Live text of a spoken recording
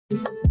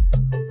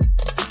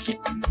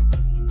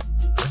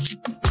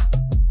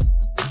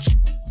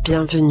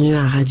Bienvenue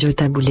à Radio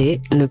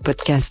Taboulé, le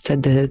podcast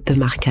de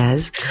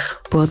Markaz,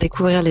 pour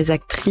découvrir les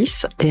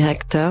actrices et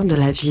acteurs de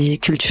la vie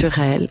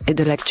culturelle et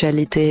de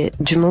l'actualité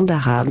du monde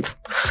arabe.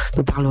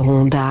 Nous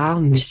parlerons d'art,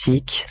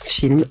 musique,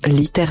 film,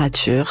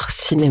 littérature,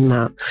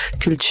 cinéma,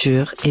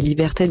 culture et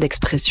liberté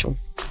d'expression.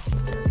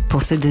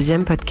 Pour ce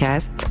deuxième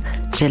podcast,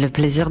 j'ai le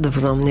plaisir de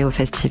vous emmener au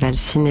festival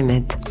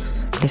Cinemed,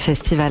 le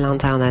festival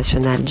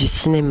international du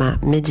cinéma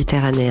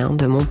méditerranéen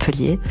de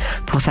Montpellier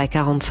pour sa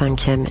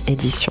 45e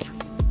édition.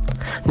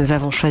 Nous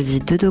avons choisi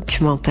 2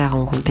 documentaires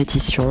en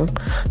compétition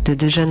de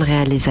 2 jeunes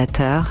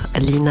réalisateurs,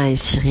 Lina et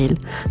Cyril,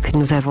 que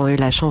nous avons eu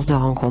la chance de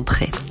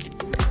rencontrer.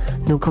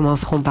 Nous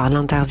commencerons par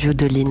l'interview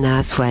de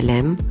Lina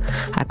Soualem,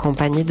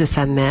 accompagnée de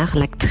sa mère,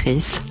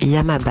 l'actrice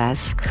Yam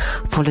Abbas,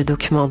 pour le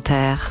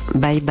documentaire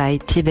Bye Bye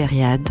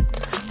Tibériade,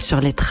 sur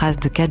les traces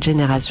de 4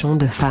 générations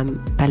de femmes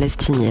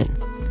palestiniennes.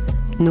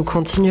 Nous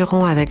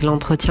continuerons avec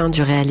l'entretien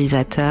du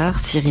réalisateur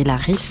Cyril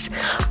Harris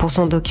pour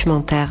son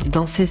documentaire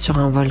Danser sur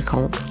un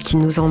volcan qui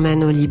nous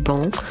emmène au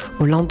Liban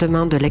au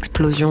lendemain de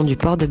l'explosion du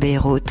port de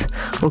Beyrouth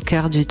au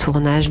cœur du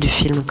tournage du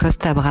film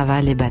Costa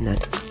Brava Lebanon.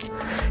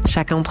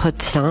 Chaque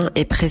entretien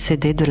est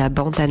précédé de la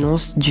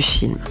bande-annonce du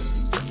film.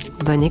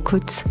 Bonne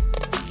écoute.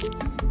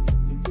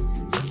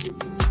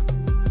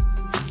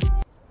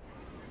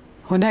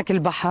 هناك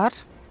البحر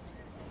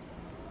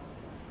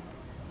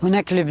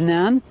هناك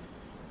لبنان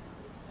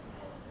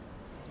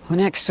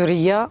هناك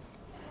سوريا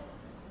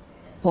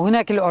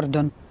وهناك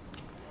الأردن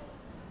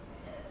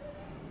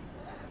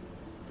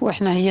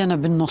وإحنا هينا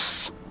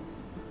بالنص.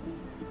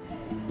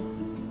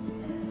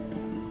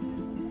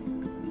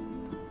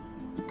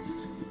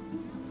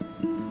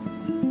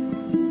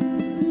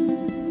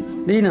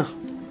 لينا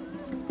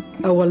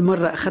أول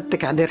مرة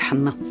أخذتك على دير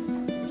حنا،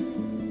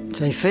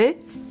 شايفة؟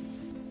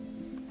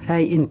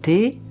 هاي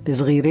أنتي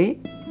الصغيرة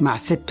مع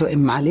ست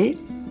وأم علي،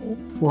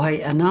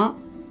 وهي أنا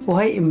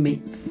وهي أمي.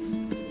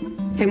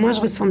 Et moi,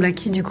 je ressemble à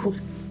qui, du coup?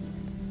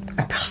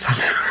 À personne.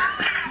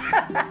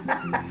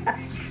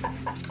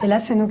 Et là,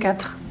 c'est nous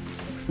 4.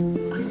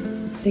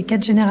 Les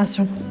 4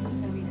 générations.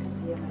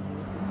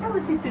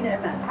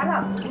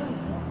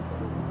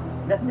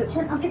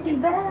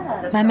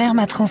 Ma mère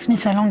m'a transmis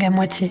sa langue à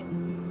moitié.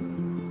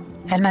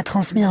 Elle m'a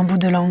transmis un bout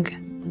de langue.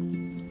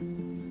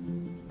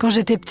 Quand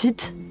j'étais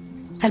petite,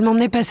 elle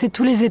m'emmenait passer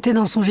tous les étés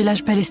dans son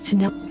village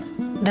palestinien,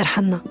 Dar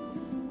Hanna.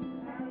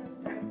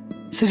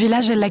 Ce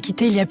village, elle l'a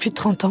quitté il y a plus de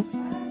 30 ans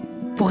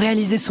pour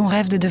réaliser son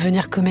rêve de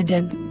devenir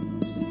comédienne.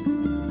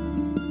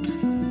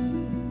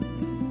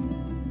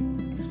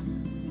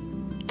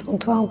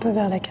 Tourne-toi un peu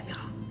vers la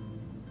caméra.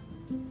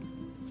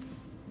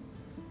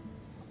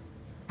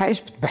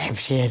 ايش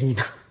بتحبش يا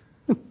لينا؟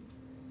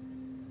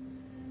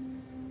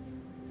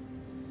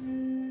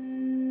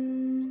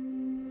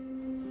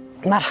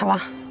 مرحبا.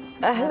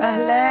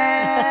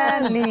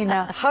 اهلا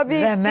لينا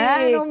حبيبتي.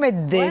 زمان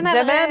ومدة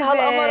زمان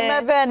هالقمر ما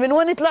بان. من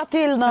وين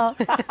طلعتي لنا؟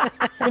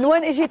 من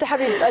وين اجيتي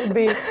حبيبة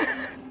قلبي؟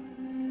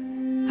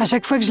 À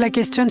chaque fois que je la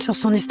questionne sur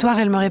son histoire,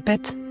 elle me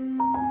répète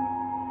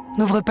 «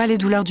 N'ouvre pas les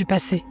douleurs du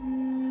passé ».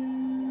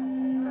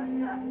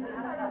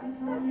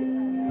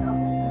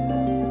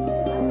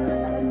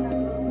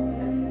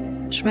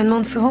 Je me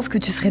demande souvent ce que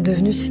tu serais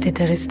devenue si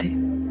t'étais restée.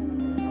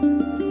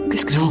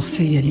 Qu'est-ce que j'en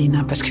sais,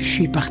 Lina, parce que je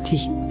suis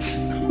partie.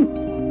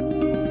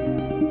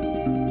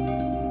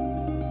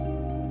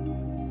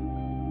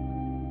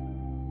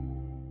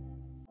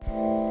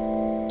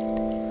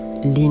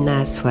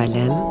 Lina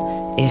Soualem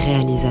est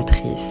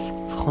réalisatrice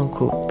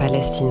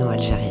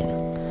franco-palestino-algérienne.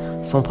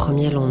 Son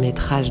premier long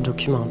métrage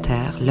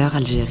documentaire, L'heure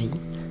Algérie,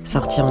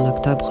 sorti en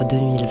octobre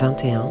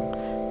 2021,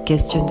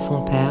 questionne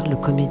son père, le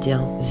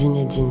comédien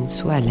Zinedine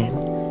Soualem,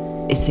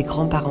 et ses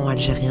grands-parents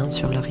algériens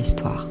sur leur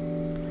histoire.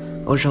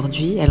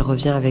 Aujourd'hui, elle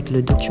revient avec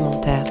le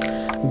documentaire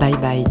Bye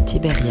Bye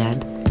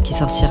Tibériade, qui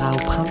sortira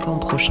au printemps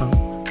prochain,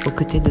 aux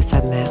côtés de sa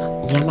mère,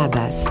 Yam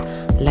Abbas,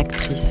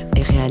 l'actrice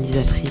et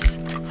réalisatrice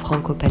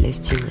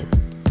franco-palestinienne.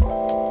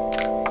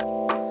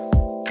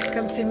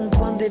 Comme c'est mon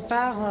point de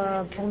départ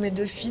pour mes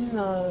 2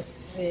 films,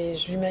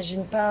 je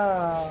n'imagine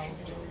pas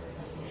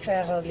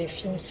faire les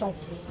films sans.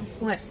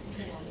 Ouais.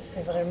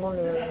 C'est vraiment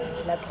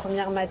la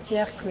première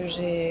matière que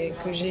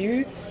j'ai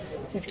eue.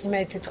 C'est ce qui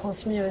m'a été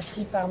transmis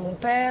aussi par mon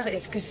père.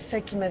 Est-ce que c'est ça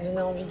qui m'a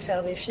donné envie de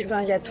faire des films?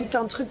 Enfin, il y a tout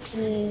un truc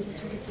qui...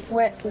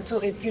 Ouais,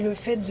 autour. Et puis le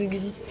fait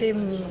d'exister,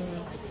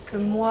 que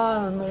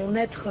moi, mon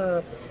être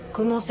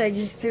commence à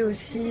exister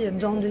aussi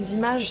dans des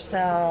images,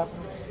 ça...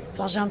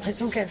 Enfin, j'ai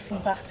l'impression qu'elles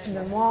font partie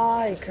de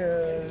moi et que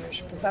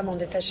je peux pas m'en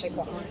détacher,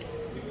 quoi.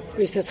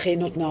 Oui, ça serait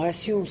une autre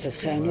narration, ça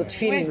serait un autre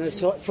film. Oui.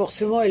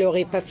 Forcément, elle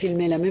n'aurait pas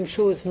filmé la même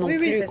chose non plus.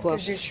 Oui, parce quoi.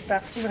 que je suis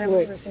partie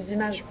vraiment de ces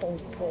images pour...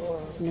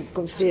 Donc,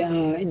 comme c'est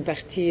une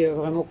partie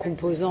vraiment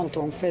composante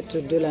en fait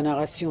de la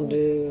narration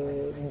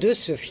de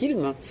ce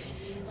film,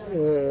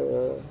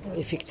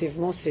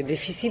 effectivement, c'est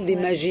difficile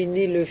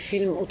d'imaginer le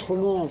film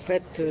autrement en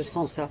fait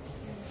sans ça.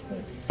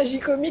 Magie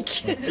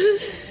comique.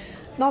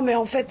 Non, mais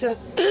en fait,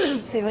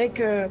 c'est vrai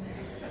que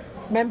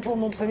même pour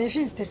mon premier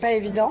film, c'était pas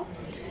évident.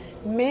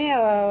 Mais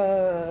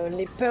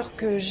les peurs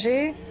que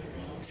j'ai,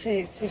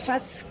 c'est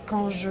face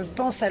quand je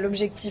pense à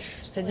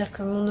l'objectif. C'est-à-dire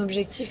que mon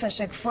objectif à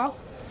chaque fois,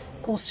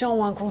 conscient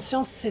ou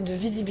inconscient, c'est de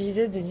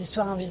visibiliser des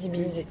histoires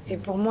invisibilisées. Et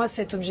pour moi,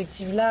 cet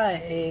objectif-là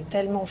est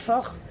tellement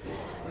fort.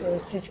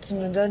 C'est ce qui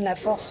me donne la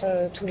force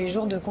tous les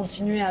jours de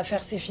continuer à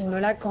faire ces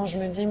films-là quand je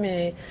me dis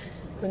mais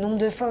le nombre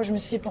de fois où je me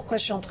suis dit pourquoi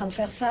je suis en train de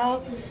faire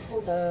ça,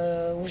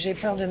 où j'ai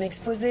peur de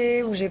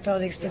m'exposer, où j'ai peur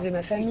d'exposer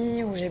ma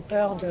famille, où j'ai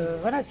peur de...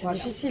 Voilà, c'est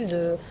difficile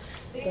de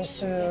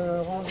se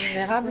rendre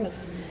vulnérable.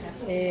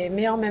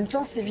 Mais en même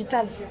temps, c'est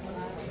vital.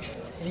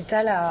 C'est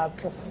vital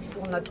pour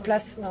notre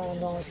place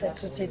dans cette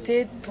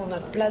société, pour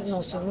notre place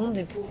dans ce monde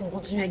et pour qu'on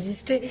continue à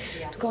exister.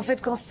 Donc en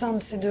fait, quand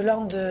c'est de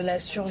l'ordre de la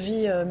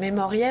survie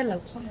mémorielle,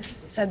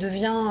 ça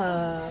devient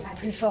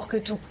plus fort que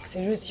tout.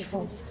 C'est juste qu'il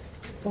faut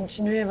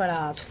continuer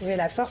à trouver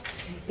la force.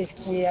 Et ce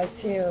qui est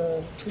assez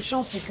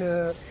touchant, c'est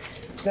que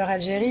Fleur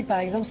Algérie, par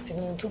exemple, c'était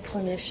mon tout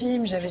premier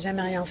film, j'avais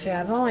jamais rien fait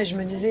avant et je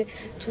me disais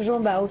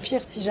toujours, au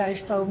pire, si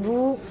j'arrive pas au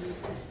bout,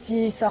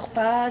 s'il sort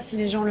pas, si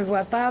les gens le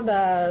voient pas,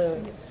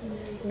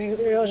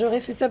 j'aurais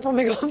fait ça pour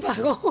mes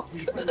grands-parents.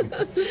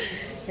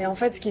 Et en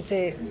fait, ce qui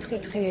était très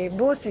très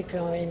beau, c'est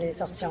qu'il est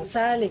sorti en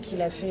salle et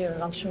qu'il a fait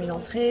 28 000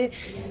 entrées,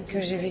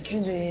 que j'ai vécu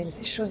des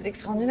choses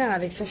extraordinaires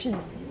avec ce film.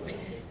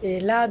 Et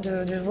là,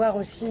 de voir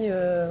aussi,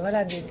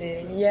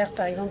 hier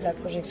par exemple, la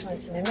projection à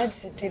Cinemed,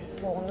 c'était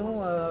pour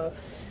nous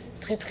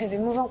très très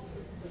émouvant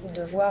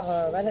de voir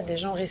des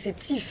gens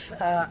réceptifs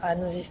à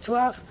nos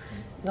histoires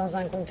dans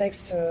un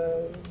contexte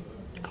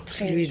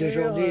très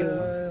dur,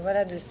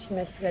 de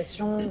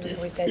stigmatisation, de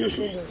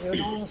brutalité, de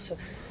violence.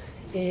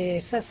 Et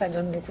ça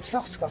donne beaucoup de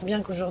force, quoi.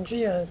 Bien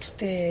qu'aujourd'hui,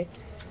 tout est...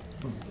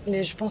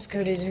 je pense que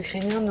les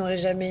Ukrainiens n'auraient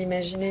jamais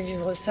imaginé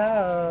vivre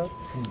ça.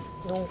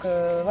 Donc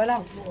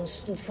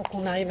il faut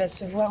qu'on arrive à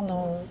se voir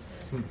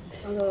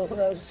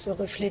se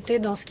refléter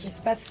dans ce qui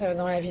se passe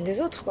dans la vie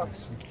des autres, quoi.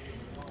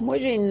 Moi,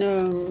 j'ai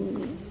une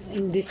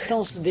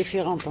distance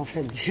différente, en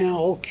fait. J'ai un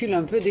recul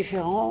un peu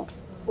différent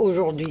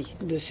aujourd'hui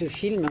de ce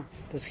film.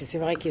 Parce que c'est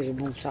vrai que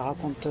ça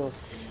raconte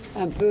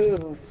un peu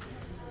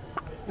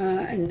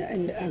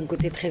un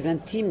côté très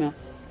intime.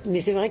 Mais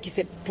c'est vrai que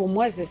pour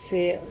moi,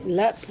 c'est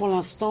là, pour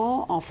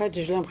l'instant, en fait,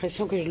 j'ai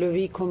l'impression que je le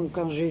vis comme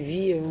quand je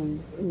vis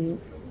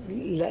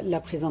la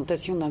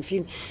présentation d'un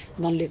film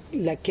dans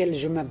laquelle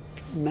je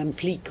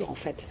m'implique, en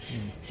fait.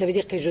 Ça veut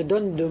dire que je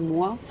donne de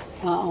moi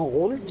à un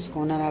rôle, parce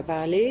qu'on en a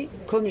parlé,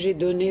 comme j'ai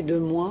donné de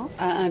moi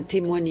à un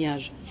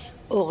témoignage.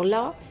 Or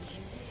là,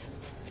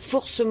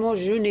 forcément,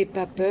 je n'ai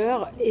pas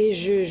peur et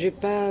je n'ai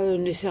pas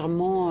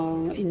nécessairement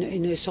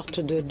une sorte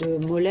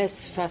de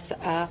mollesse face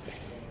à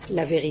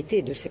la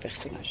vérité de ces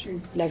personnages,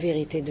 la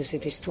vérité de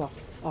cette histoire.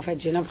 En fait,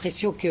 j'ai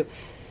l'impression que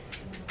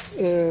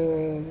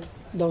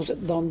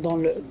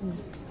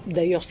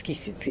d'ailleurs, ce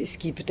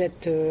qui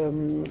peut-être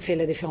fait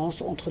la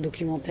différence entre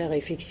documentaire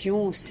et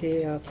fiction,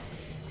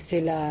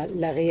 c'est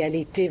la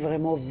réalité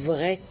vraiment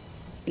vraie,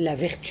 la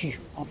vertu,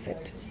 en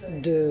fait,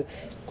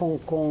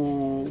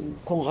 qu'on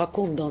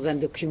raconte dans un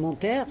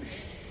documentaire,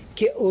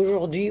 qui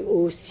aujourd'hui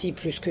aussi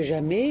plus que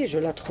jamais, je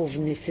la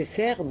trouve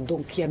nécessaire.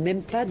 Donc il n'y a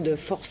même pas de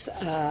force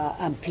à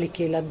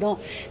impliquer là-dedans.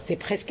 C'est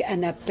presque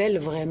un appel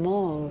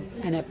vraiment,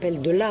 un appel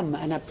de l'âme,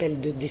 un appel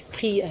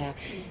d'esprit,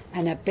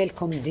 un appel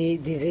comme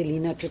disait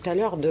Lina tout à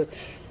l'heure,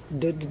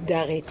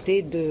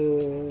 d'arrêter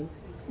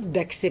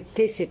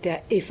d'accepter cet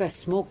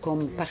effacement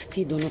comme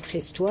partie de notre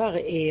histoire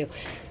et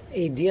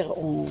dire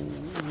on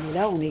est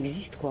là, on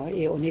existe, quoi,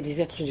 et on est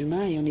des êtres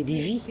humains et on est des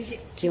vies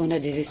et on a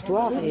des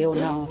histoires et on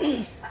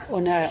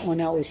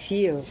a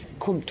aussi,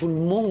 comme tout le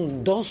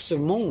monde dans ce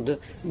monde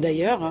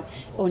d'ailleurs,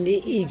 on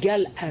est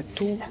égal à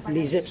tous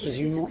les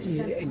êtres humains.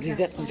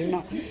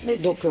 Mais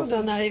c'est fou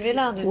d'en arriver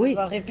là, de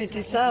devoir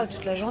répéter ça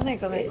toute la journée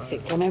quand même. C'est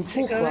quand même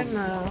fou, quoi.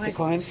 C'est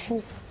quand même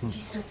fou.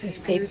 C'est ce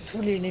que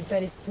tous les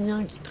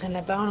Palestiniens qui prennent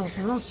la parole en ce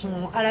moment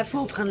sont à la fois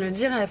en train de le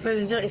dire et à la fois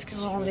de dire est-ce que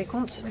vous vous rendez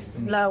compte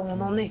là où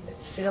on en est.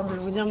 C'est-à-dire de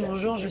vous dire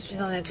bonjour, je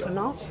suis un être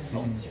humain.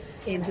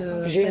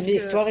 J'ai une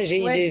histoire et j'ai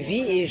une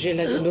vie et j'ai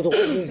le droit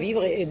de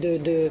vivre et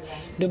de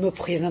me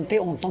présenter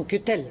en tant que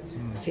tel.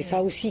 C'est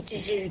ça aussi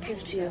J'ai une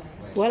culture.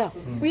 Voilà.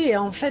 Oui, et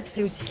en fait,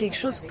 c'est aussi quelque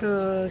chose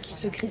qui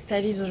se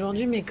cristallise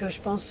aujourd'hui, mais que je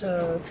pense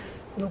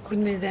beaucoup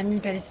de mes amis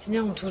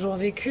palestiniens ont toujours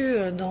vécu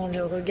dans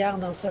le regard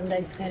d'un soldat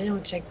israélien au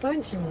checkpoint.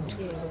 Ils m'ont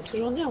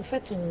toujours dit, en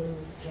fait,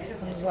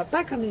 on ne voit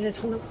pas comme des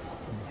êtres humains.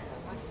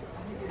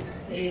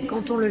 Et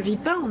quand on le vit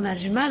pas, on a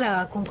du mal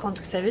à comprendre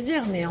ce que ça veut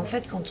dire. Mais en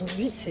fait, quand on le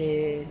vit,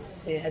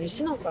 c'est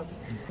hallucinant, quoi.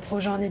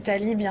 Projet en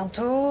Italie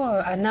bientôt,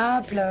 à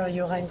Naples, il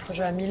y aura une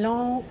projet à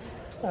Milan.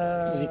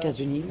 Aux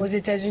États-Unis. Aux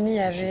États-Unis, il y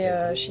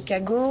avait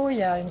Chicago, il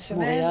y a une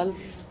semaine.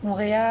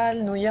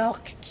 Montréal, New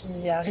York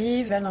qui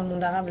arrivent, dans le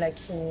monde arabe là,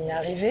 qui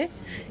arrivaient,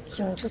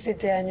 qui ont tous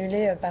été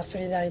annulés par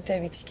solidarité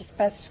avec ce qui se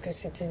passe, parce que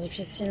c'était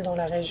difficile dans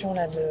la région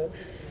là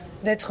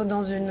d'être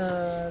dans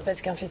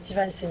parce qu'un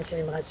festival c'est une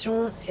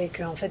célébration et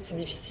qu'en fait c'est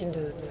difficile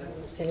de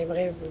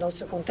célébrer dans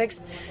ce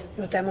contexte,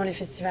 notamment les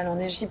festivals en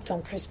Égypte en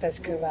plus parce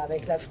que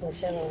avec la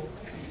frontière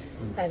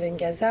avec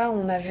Gaza,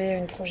 on avait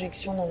une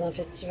projection dans un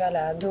festival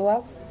à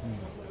Doha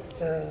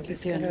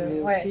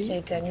qui a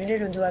été annulé.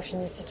 Le Do Affin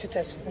Institute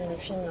a soutenu le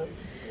film.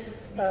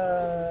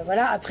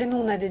 Voilà. Après, nous,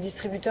 on a des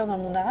distributeurs dans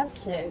le monde arabe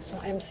qui sont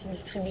MC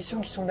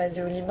Distribution, qui sont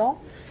basés au Liban,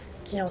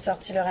 qui ont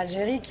sorti leur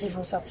Algérie, qui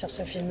vont sortir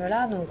ce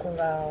film-là. Donc, on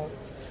va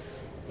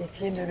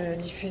essayer de le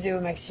diffuser au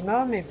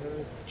maximum. Et...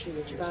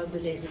 Tu parles de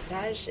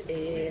l'héritage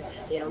et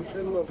un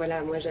peu, moi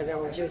j'avais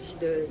envie aussi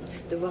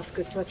de voir ce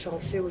que toi tu en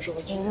fais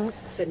aujourd'hui,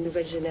 cette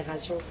nouvelle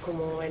génération,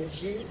 comment elle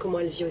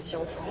vit aussi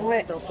en France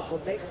dans ce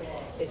contexte.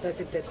 Et ça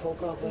c'est peut-être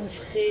encore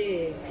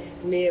frais,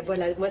 mais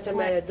voilà, moi ça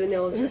m'a donné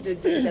envie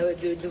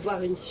de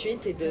voir une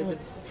suite et de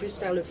plus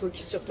faire le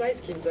focus sur toi, et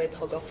ce qui doit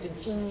être encore plus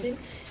difficile.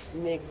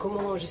 Mais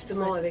comment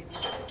justement avec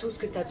tout ce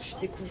que tu as pu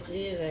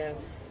découvrir,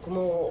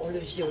 comment on le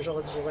vit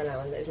aujourd'hui,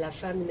 voilà, la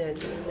femme Nina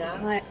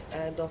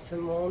dans ce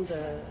monde,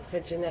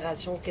 cette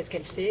génération, qu'est-ce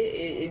qu'elle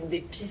fait, et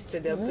des pistes,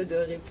 un peu de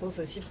réponse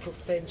aussi pour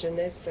cette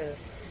jeunesse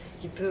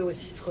qui peut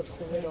aussi se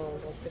retrouver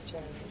dans ce que tu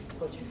as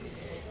produit.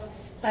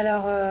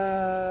 Alors,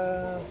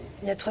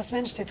 il y a 3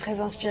 semaines, j'étais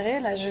très inspirée,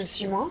 là je le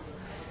suis moins.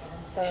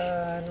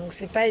 Donc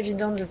c'est pas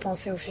évident de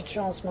penser au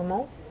futur en ce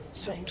moment,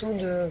 surtout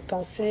de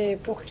penser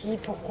pour qui,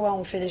 pourquoi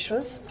on fait les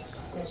choses,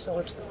 parce qu'on se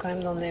retrouve quand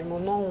même dans des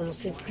moments où on ne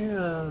sait plus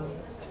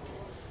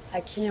à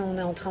qui on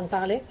est en train de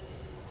parler,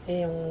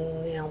 et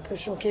on est un peu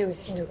choqué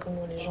aussi de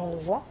comment les gens nous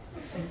voient.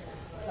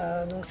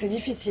 Donc c'est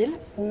difficile,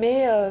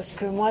 mais ce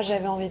que moi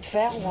j'avais envie de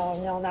faire, on va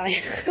revenir en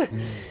arrière.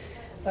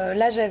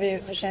 Là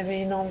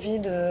j'avais une envie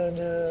de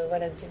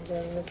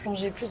me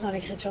plonger plus dans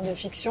l'écriture de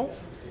fiction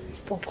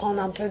pour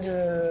prendre un peu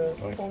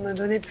pour me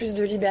donner plus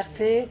de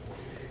liberté,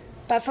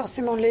 pas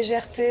forcément de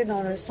légèreté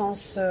dans le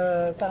sens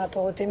par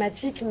rapport aux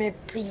thématiques, mais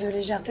plus de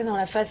légèreté dans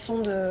la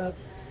façon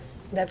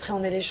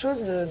d'appréhender les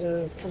choses,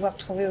 de pouvoir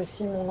trouver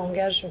aussi mon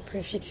langage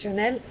plus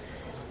fictionnel,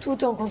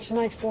 tout en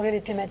continuant à explorer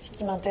les thématiques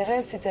qui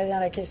m'intéressent, c'est-à-dire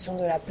la question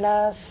de la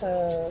place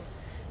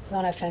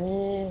dans la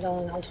famille,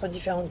 entre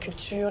différentes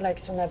cultures, la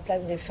question de la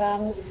place des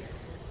femmes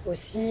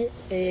aussi.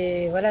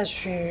 Et voilà,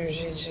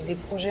 j'ai des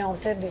projets en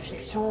tête de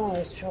fiction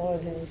sur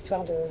des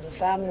histoires de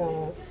femmes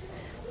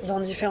dans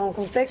différents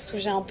contextes où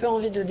j'ai un peu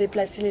envie de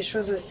déplacer les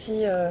choses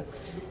aussi.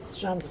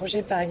 J'ai un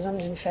projet par exemple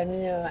d'une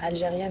famille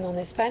algérienne en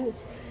Espagne,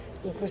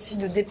 donc aussi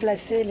de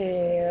déplacer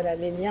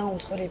les liens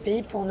entre les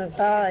pays pour ne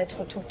pas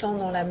être tout le temps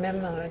dans la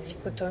même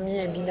dichotomie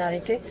et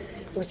binarité,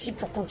 aussi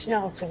pour continuer à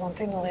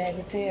représenter nos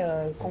réalités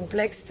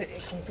complexes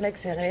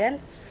et réelles.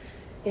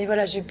 Et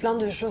voilà, j'ai plein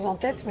de choses en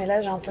tête, mais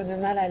là j'ai un peu de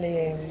mal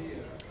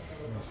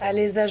à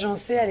les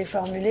agencer, à les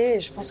formuler, et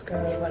je pense que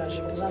voilà,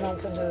 j'ai besoin d'un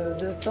peu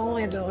de temps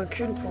et de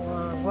recul pour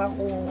voir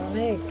où on en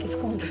est et qu'est-ce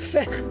qu'on peut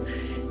faire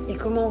et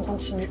comment on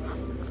continue.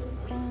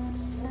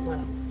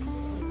 Voilà.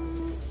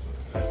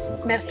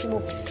 Merci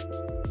beaucoup.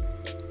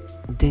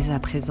 Dès à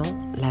présent,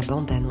 la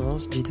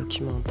bande-annonce du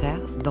documentaire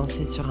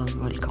Danser sur un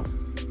volcan.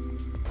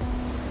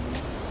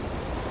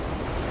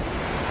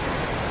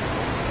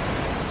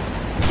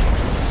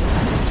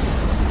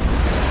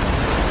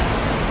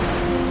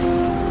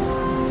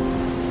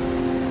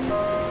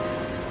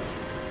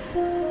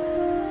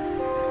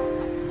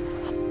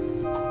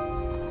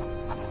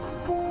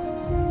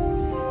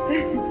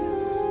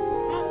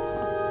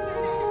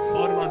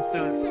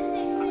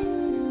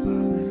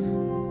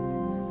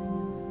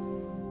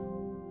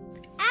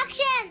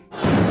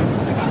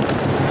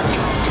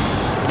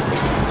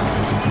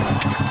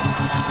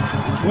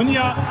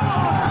 ونيا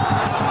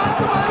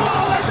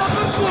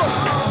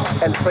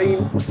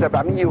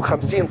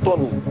 2750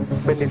 طن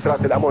من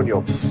نترات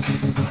الأمونيوم.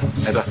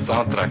 هذا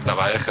الساوند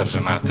تبع آخر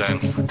جمعتين.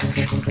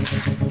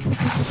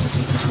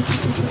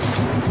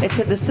 It's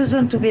a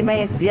decision to be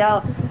made.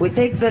 Yeah, we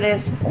take the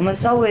risk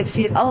ومنسوي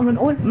الفيلم أو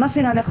منقول ما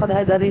فينا ناخذ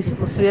هذا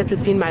الريسك. مصريات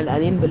الفيلم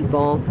علقانين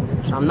بالبنك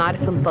مش عم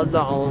نعرف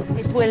نطلعه.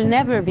 It will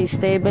never be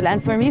stable,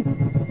 and for me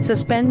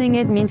suspending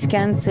it means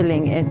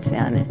cancelling it.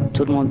 يعني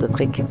tout le monde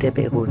devrait quitter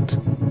Beyrouth.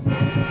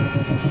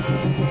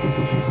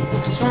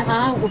 option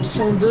 1,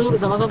 option 2,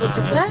 وإذا ما ظبطت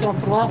option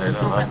 3,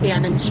 option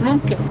يعني مش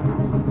ممكن.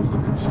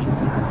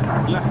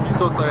 لا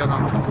صوت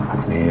طيران.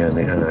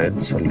 يعني قاعد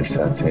صار لي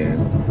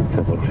ساعتين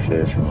في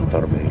غرفة في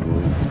مطار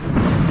بيروت.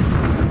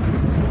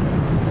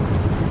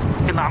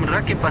 كنا عم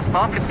نركب بس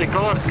ما في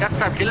الديكور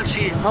تكسر كل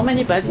شيء. How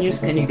many bad news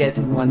can you get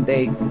in one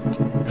day?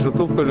 Je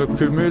trouve que le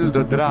cumul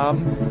de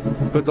drames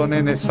peut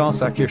donner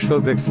naissance à quelque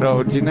chose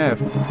d'extraordinaire.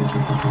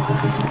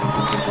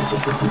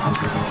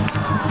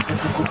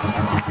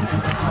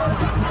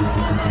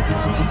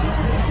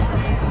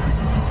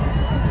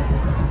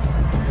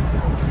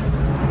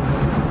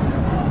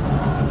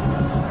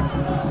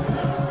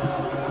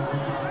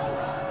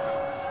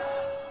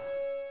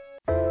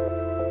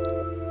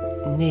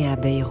 Né à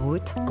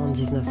Beyrouth en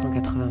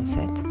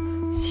 1987,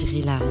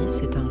 Cyril Harris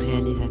est un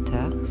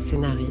réalisateur,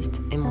 scénariste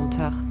et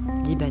monteur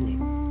libanais.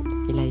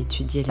 Il a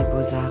étudié les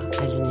beaux-arts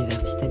à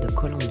l'université de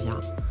Columbia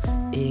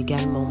et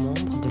également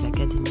membre de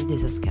l'Académie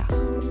des Oscars.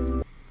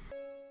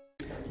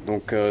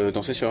 Donc,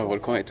 Danser sur un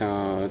volcan est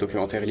un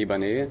documentaire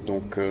libanais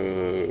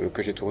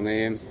que j'ai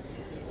tourné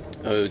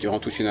durant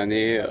toute une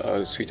année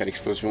suite à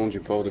l'explosion du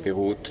port de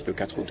Beyrouth le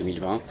 4 août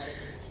 2020.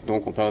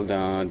 Donc on parle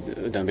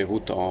d'un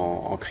Beyrouth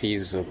en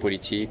crise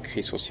politique,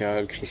 crise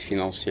sociale, crise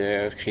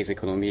financière, crise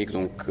économique.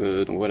 Donc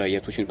voilà, il y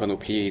a toute une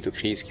panoplie de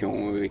crises qui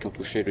ont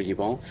touché le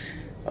Liban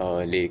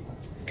les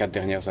 4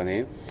 dernières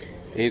années.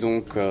 Et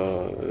donc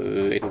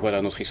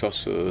voilà, notre histoire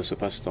se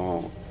passe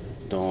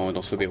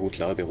dans ce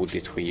Beyrouth-là, Beyrouth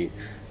détruit.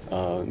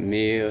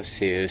 Mais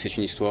c'est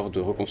une histoire de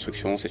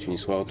reconstruction, c'est une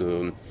histoire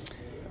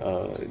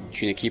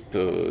d'une équipe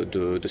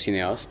de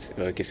cinéastes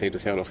qui essayent de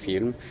faire leur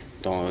film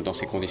dans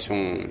ces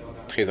conditions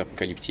très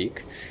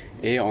apocalyptiques.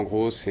 Et en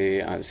gros,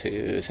 c'est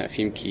un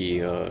film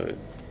qui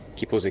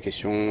pose des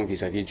questions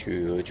vis-à-vis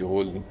du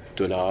rôle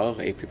de l'art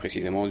et plus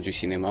précisément du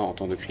cinéma en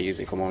temps de crise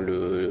et comment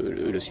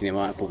le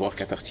cinéma a un pouvoir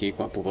cathartique,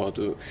 un pouvoir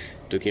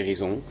de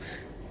guérison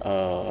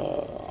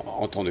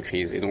en temps de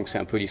crise. Et donc c'est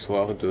un peu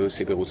l'histoire de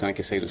ces Beyrouthins qui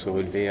essayent de se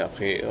relever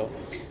après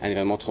un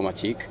événement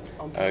traumatique.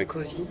 En plein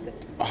Covid.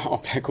 En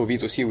plein Covid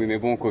aussi, oui, mais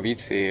bon, Covid,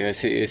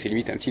 c'est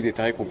limite un petit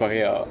détail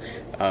comparé à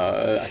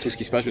tout ce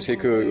qui se passe. Je sais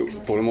que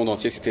pour le monde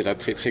entier, c'était la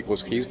très très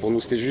grosse crise. Pour nous,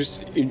 c'était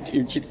juste une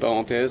petite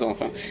parenthèse,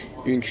 enfin,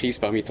 une crise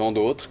parmi tant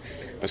d'autres.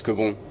 Parce que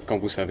bon, quand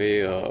vous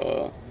savez,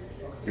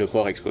 le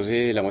port a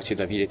explosé, la moitié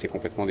de la ville était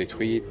complètement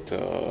détruite,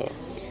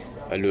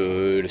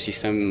 le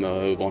système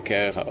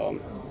bancaire...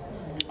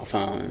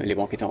 Enfin, les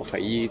banques étaient en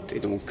faillite et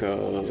donc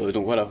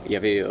voilà, il y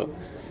avait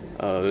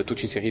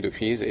toute une série de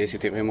crises et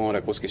c'était vraiment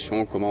la grosse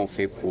question, comment on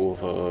fait pour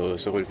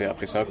se relever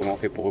après ça, comment on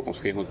fait pour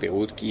reconstruire notre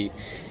Beyrouth qui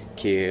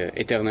est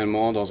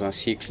éternellement dans un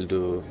cycle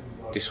de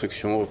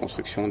destruction,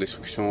 reconstruction,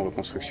 destruction,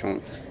 reconstruction.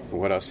 Donc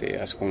voilà, c'est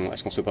est-ce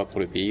qu'on se bat pour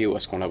le pays ou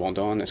est-ce qu'on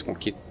l'abandonne, est-ce qu'on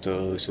quitte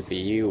ce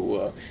pays ou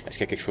est-ce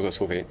qu'il y a quelque chose à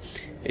sauver.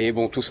 Et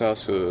bon, tout ça,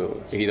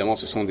 évidemment,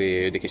 ce sont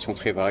des questions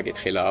très vagues et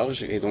très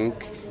larges et donc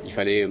il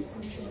fallait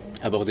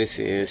aborder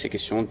ces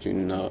questions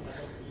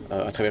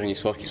à travers une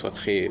histoire qui soit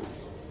très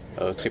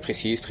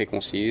précise, très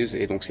concise.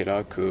 Et donc c'est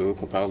là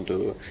qu'on parle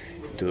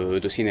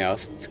de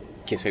cinéastes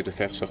qui essayent de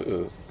faire,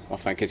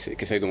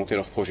 qui essayent de monter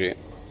leur projet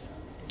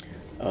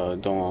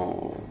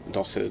dans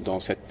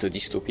cette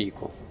dystopie,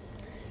 quoi.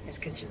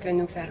 Est-ce que tu peux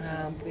nous faire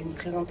un peu une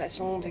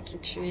présentation de qui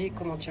tu es,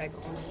 comment tu as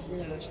grandi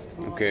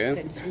justement dans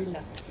cette ville?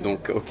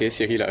 Donc,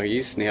 Cyril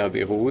Harris, né à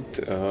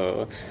Beyrouth.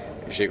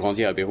 J'ai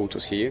grandi à Beyrouth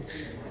aussi.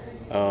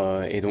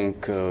 Et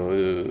donc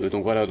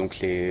voilà, donc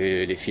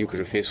les films que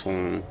je fais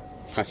sont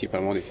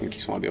principalement des films qui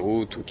sont à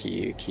Beyrouth ou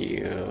qui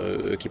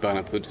parlent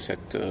un peu de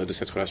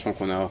cette relation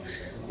qu'on a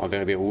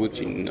envers Beyrouth,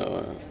 une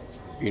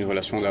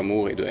relation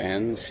d'amour et de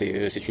haine.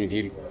 C'est une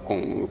ville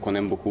qu'on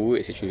aime beaucoup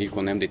et c'est une ville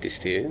qu'on aime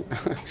détester.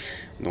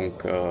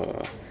 donc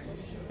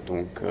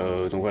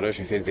voilà,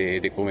 j'ai fait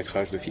des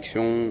courts-métrages de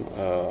fiction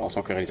en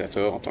tant que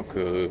réalisateur, en tant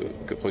que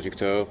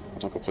producteur. En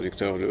tant que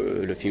producteur,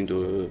 le film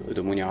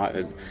de Mounia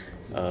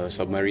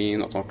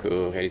Submarine, en tant que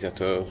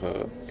réalisateur,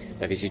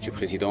 La visite du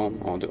président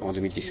en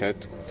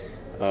 2017.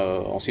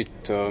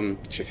 Ensuite,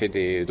 j'ai fait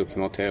des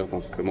documentaires.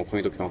 Donc, mon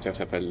premier documentaire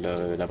s'appelle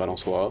La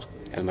balançoire,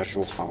 El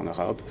Majouha en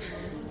arabe.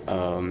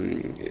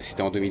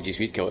 C'était en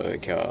 2018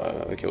 qui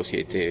a aussi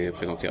été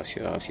présenté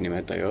à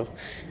Cinemed d'ailleurs.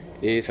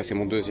 Et ça, c'est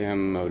mon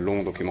deuxième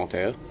long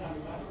documentaire.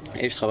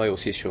 Et je travaille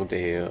aussi sur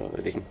des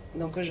films.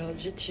 Donc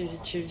aujourd'hui, tu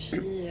vis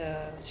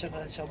sur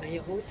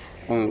Beyrouth.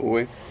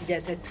 Oui. Il y a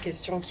cette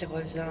question qui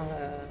revient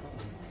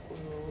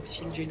au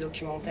fil du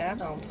documentaire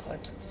entre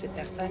toutes ces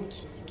personnes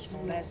qui sont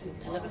là à se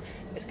dire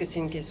est-ce que c'est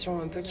une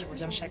question un peu qui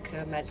revient chaque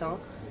matin?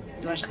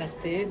 Dois-je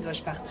rester?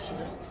 Dois-je partir?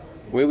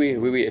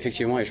 Oui,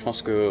 effectivement. Et je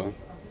pense que,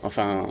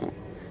 enfin,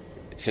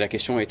 c'est la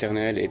question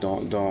éternelle. Et dans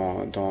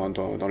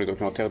le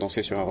documentaire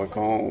Danser sur un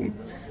volcan,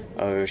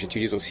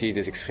 j'utilise aussi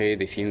des extraits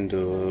des films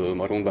de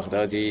Maroun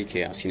Bardadi, qui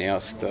est un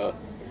cinéaste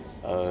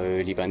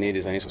libanais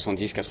des années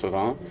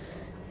 70-80.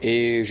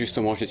 Et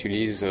justement,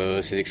 j'utilise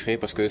ces extraits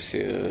parce que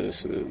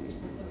ce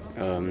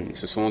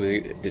sont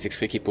des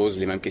extraits qui posent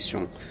les mêmes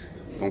questions.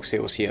 Donc c'est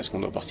aussi est-ce qu'on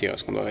doit partir,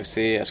 est-ce qu'on doit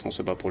rester, est-ce qu'on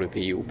se bat pour le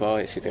pays ou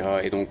pas, etc.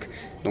 Et donc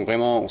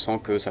vraiment, on sent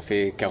que ça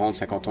fait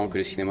 40-50 ans que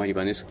le cinéma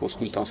libanais se pose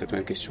tout le temps cette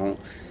même question.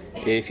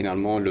 Et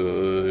finalement,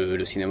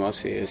 le cinéma,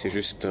 c'est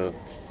juste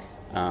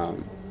un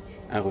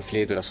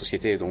reflet de la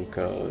société. Donc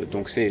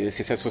c'est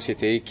cette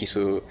société qui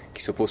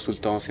se pose tout le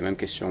temps ces mêmes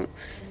questions.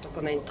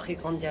 Donc on a une très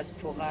grande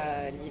diaspora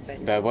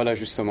libanaise. Ben voilà,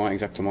 justement,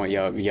 exactement. Il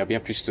y a bien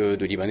plus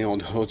de Libanais en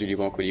dehors du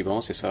Liban qu'au Liban,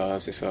 c'est ça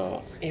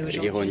et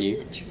aujourd'hui, l'ironie.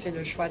 Tu fais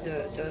le choix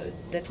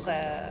d'être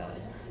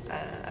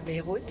à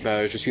Beyrouth.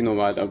 Ben, je suis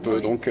nomade un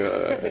peu, donc...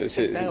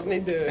 ça permet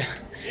de...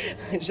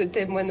 Je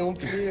t'aime moi non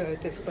plus,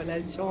 cette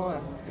relation.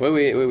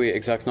 Oui,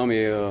 exact. Non,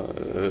 mais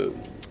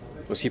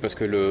aussi parce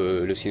que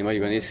le cinéma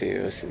libanais,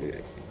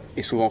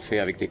 est souvent fait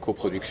avec des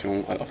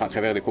coproductions, enfin à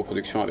travers des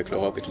coproductions avec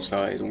l'Europe et tout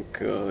ça, et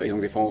donc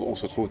des fois on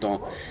se trouve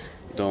dans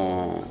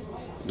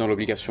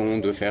l'obligation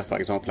de faire par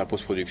exemple la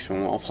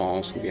post-production en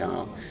France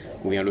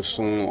ou bien le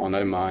son en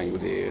Allemagne ou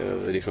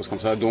des choses comme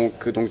ça.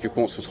 Donc du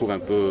coup on se trouve un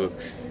peu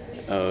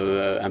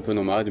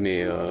nomade,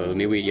 mais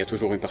oui, il y a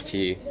toujours une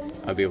partie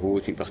à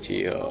Beyrouth, une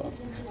partie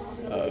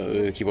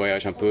qui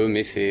voyage un peu,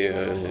 mais c'est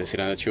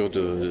la nature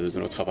de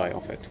notre travail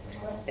en fait.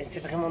 Et c'est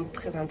vraiment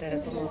très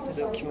intéressant dans ce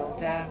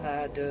documentaire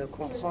de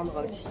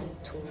comprendre aussi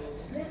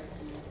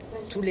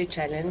tous les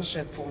challenges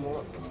pour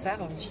faire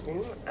un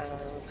film.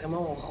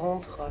 Vraiment, on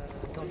rentre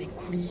dans les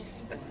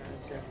coulisses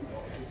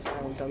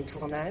d'un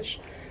tournage.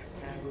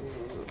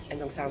 Et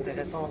donc c'est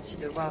intéressant aussi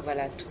de voir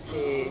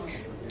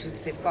toutes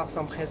ces forces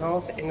en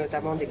présence, et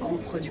notamment des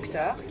groupes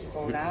producteurs qui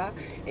sont là.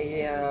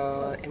 Et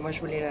moi je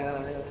voulais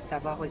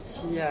savoir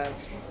aussi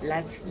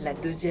la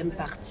deuxième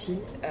partie,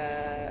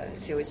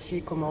 c'est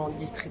aussi comment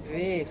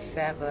distribuer et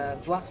faire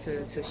voir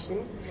ce film.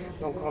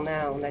 Donc on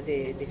a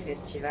des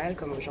festivals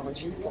comme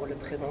aujourd'hui pour le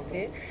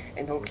présenter.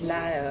 Et donc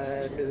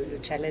là le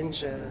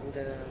challenge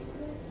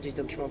du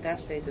documentaire,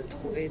 c'est de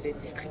trouver des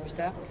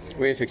distributeurs.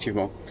 Oui,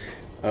 effectivement.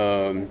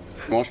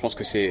 Moi, je pense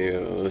que c'est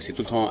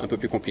tout le temps un peu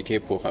plus compliqué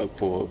pour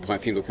un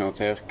film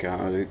documentaire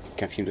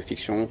qu'un film de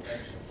fiction.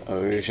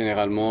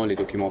 Généralement, les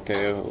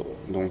documentaires,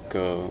 donc,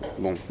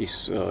 ils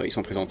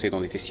sont présentés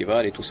dans des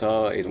festivals et tout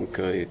ça, et donc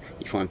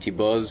ils font un petit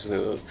buzz,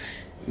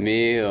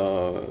 mais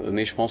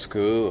je pense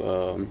que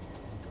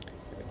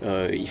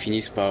ils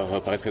finissent par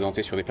être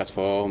présentés sur des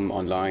plateformes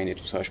online et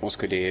tout ça. Je pense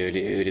que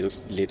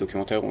les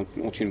documentaires ont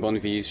une bonne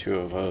vie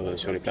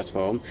sur les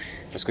plateformes,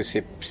 parce que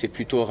c'est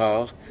plutôt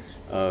rare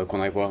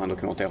qu'on aille voir un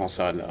documentaire en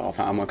salle.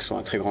 Enfin, à moins que ce soit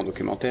un très grand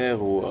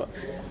documentaire ou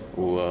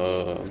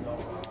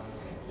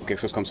quelque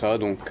chose comme ça.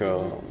 Donc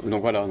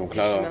voilà. Donc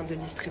là, les chemins de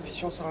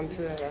distribution sont un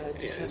peu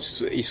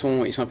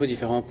différents. Ils sont un peu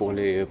différents pour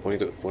les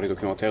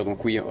documentaires.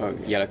 Donc oui,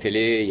 il y a la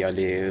télé, il y a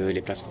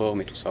les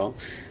plateformes et tout ça.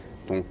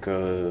 Donc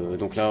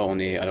là, on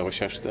est à la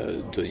recherche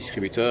de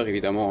distributeurs.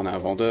 Évidemment, on a un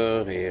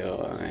vendeur et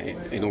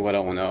donc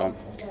voilà,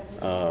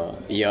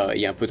 il y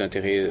a un peu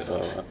d'intérêt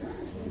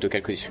de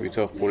quelques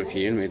distributeurs pour le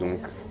film, et donc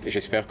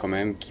j'espère quand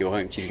même qu'il y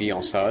aura une petite vie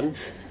en salle,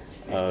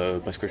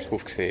 parce que je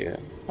trouve que c'est...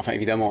 Enfin,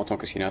 évidemment, en tant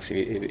que cinéaste,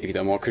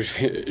 évidemment que je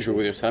vais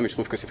vous dire ça, mais je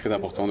trouve que c'est très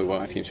important de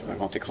voir un film sur un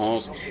grand écran.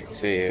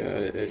 C'est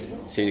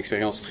une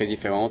expérience très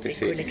différente. Et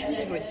c'est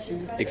collective aussi.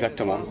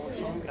 Exactement.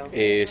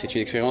 Et c'est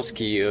une expérience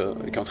qui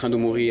est en train de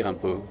mourir un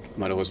peu,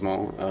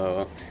 malheureusement.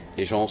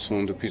 Les gens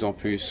sont de plus en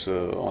plus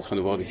en train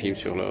de voir des films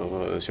sur leur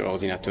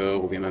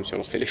ordinateur ou bien même sur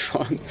leur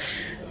téléphone.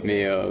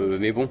 Mais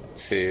bon,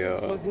 c'est...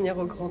 Revenir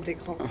au grand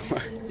écran.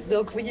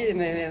 Donc oui,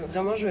 mais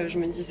vraiment, je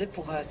me disais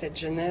pour cette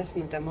jeunesse,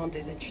 notamment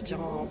des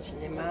étudiants en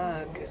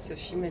cinéma, que ce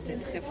film était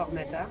très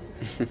formateur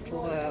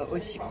pour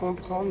aussi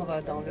comprendre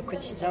dans le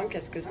quotidien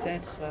qu'est-ce que c'est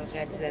être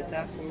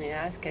réalisateur,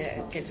 cinéaste,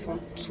 quels sont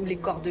tous les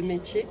corps de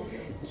métier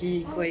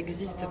qui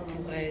coexistent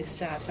pour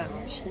réussir à faire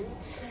un film.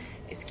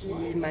 Et ce qui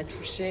m'a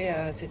touchée,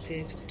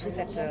 c'était surtout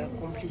cette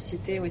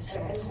complicité aussi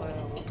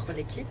entre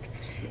l'équipe.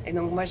 Et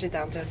donc moi, j'étais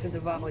intéressée de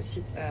voir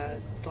aussi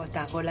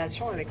ta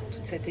relation avec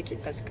toute cette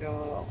équipe, parce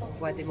qu'on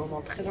voit des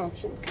moments très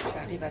intimes que tu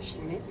arrives à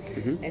filmer.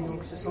 Et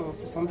donc ce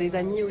sont des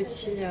amis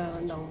aussi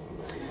dans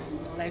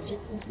la vie.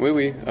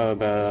 Oui.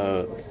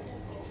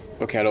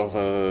 Ok, alors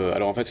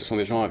en fait, ce sont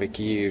des gens avec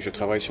qui je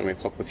travaille sur mes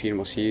propres films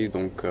aussi.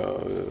 Donc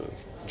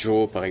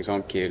Joe, par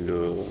exemple, qui est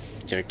le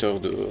directeur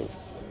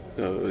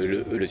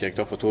le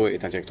directeur photo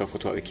est un directeur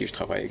photo avec qui je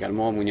travaille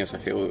également. Mounia, ça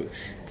fait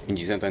une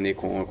dizaine d'années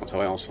qu'on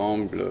travaille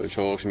ensemble.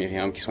 Georges,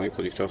 Myriam, qui sont les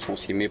producteurs, sont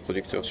aussi mes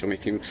producteurs sur mes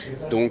films.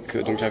 Donc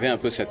j'avais un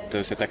peu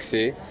cet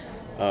accès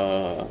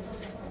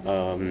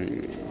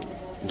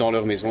dans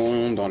leur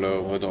maison, dans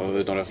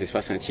leurs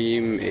espaces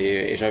intimes,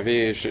 et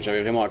j'avais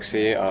vraiment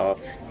accès à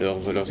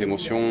leurs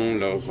émotions,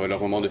 leurs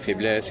moments de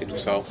faiblesse et tout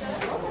ça.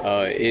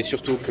 Et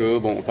surtout que,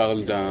 on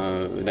parle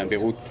d'un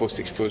Beyrouth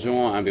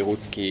post-explosion, un Beyrouth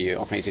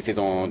ils étaient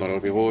dans leur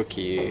bureau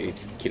qui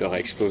leur a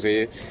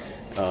explosé.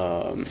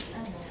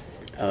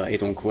 Et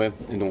donc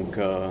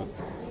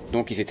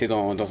ils étaient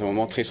dans un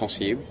moment très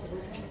sensible.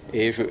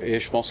 Et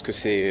je pense que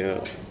c'est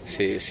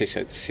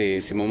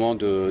ces moments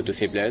de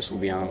faiblesse ou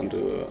bien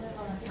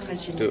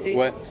fragilité.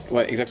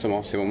 Ouais,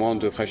 exactement. Ces moments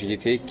de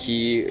fragilité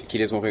qui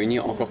les ont réunis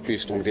encore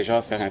plus. Donc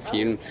déjà, faire un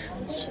film,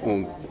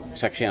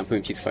 ça crée un peu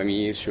une petite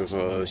famille sur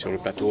le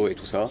plateau et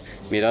tout ça.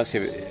 Mais là,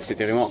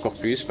 c'était vraiment encore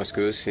plus, parce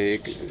que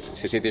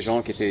c'était des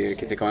gens qui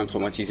étaient quand même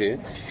traumatisés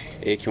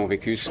et qui ont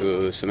vécu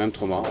ce même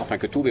trauma. Enfin,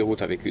 que tout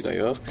Beyrouth a vécu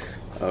d'ailleurs.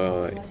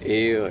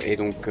 Et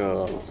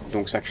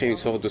donc ça crée une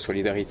sorte de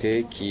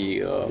solidarité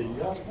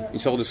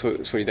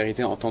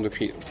solidarité en temps de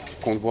crise,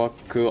 qu'on ne voit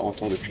que en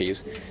temps de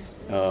crise.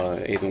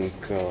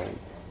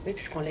 Oui,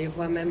 puisqu'on les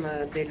voit même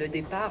dès le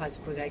départ à se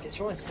poser la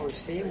question, est-ce qu'on le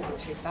fait ou on ne le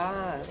fait pas.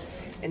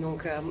 Et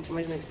donc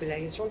moi je me suis posé la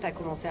question, tu as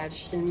commencé à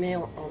filmer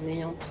en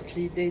ayant toute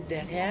l'idée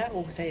derrière,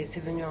 ou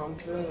c'est venu un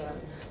peu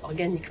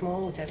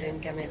organiquement, où tu avais une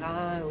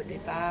caméra au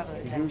départ,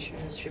 tu as pu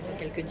suivre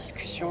quelques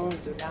discussions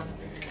de là?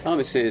 Ah,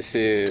 mais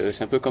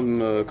c'est un peu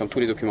comme tous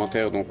les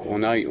documentaires. Donc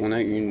on a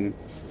une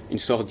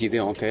sorte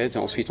d'idée en tête, et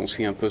ensuite on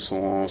suit un peu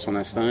son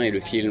instinct, et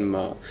le film,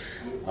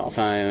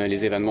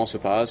 les événements se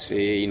passent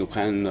et ils nous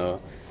prennent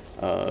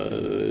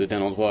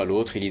d'un endroit à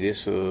l'autre, et l'idée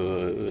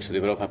se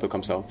développe un peu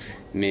comme ça.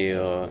 Mais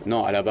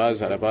non, à la base,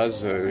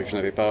 je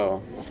n'avais pas,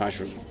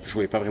 je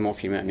voulais pas vraiment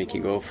filmer un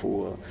making of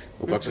ou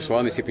quoi que ce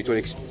soit, mais c'est plutôt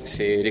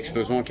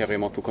l'explosion qui a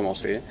vraiment tout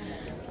commencé,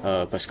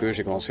 parce que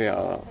j'ai commencé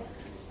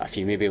à à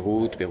filmer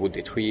Beyrouth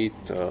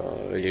détruite,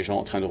 les gens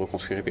en train de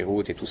reconstruire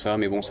Beyrouth et tout ça,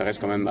 mais bon, ça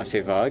reste quand même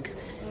assez vague.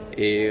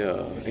 Et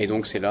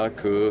donc c'est là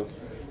que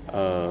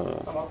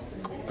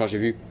quand j'ai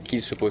vu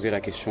qu'il se posait la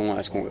question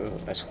est-ce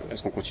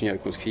qu'on continue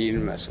avec notre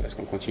film, est-ce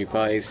qu'on continue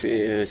pas, et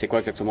c'est quoi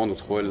exactement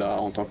notre rôle là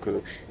en tant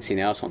que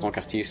cinéaste, en tant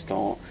qu'artiste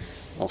dans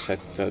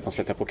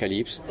cette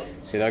apocalypse,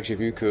 c'est là que j'ai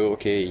vu que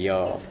ok, il y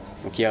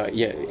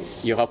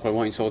aura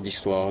probablement une sorte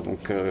d'histoire,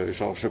 donc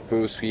genre je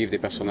peux suivre des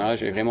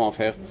personnages et vraiment en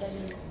faire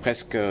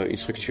presque une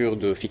structure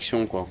de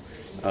fiction, quoi.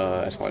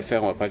 Est-ce qu'on va le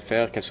faire, on va pas le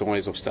faire, quels seront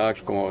les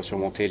obstacles, comment on va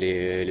surmonter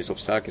les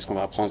obstacles, qu'est-ce qu'on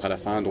va apprendre à la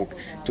fin, donc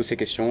toutes ces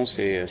questions,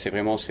 c'est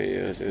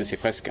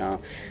presque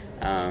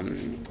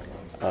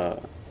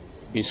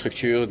une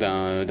structure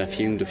d'un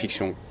film de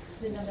fiction.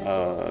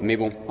 Mais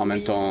bon, en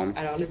même temps...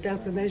 Alors le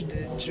personnage de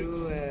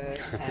Joe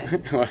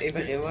est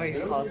vraiment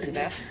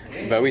extraordinaire.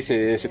 Bah oui,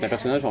 c'est un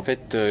personnage en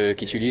fait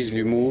qui utilise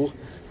l'humour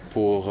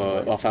pour,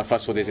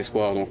 face au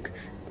désespoir.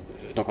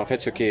 Donc en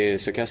fait, ce qui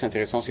est assez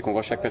intéressant, c'est qu'on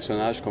voit chaque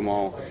personnage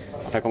comment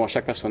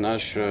chaque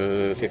personnage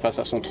fait face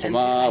à son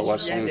trauma ou à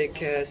son...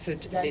 avec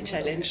les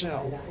challenges.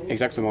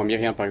 Exactement.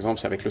 Myriam, par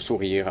exemple, c'est avec le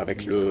sourire,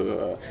 avec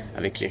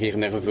les rires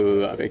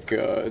nerveux,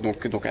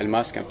 donc elle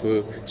masque un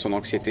peu son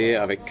anxiété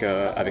avec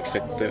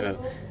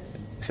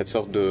cette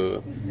sorte de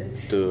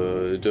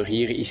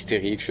rire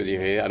hystérique, je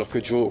dirais, alors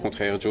que Joe, au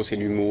contraire, Joe c'est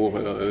l'humour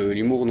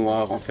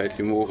noir en fait,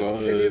 l'humour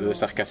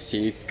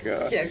sarcastique,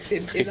 qui a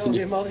fait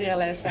énormément rire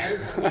la salle.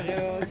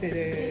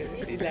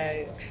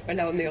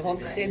 On est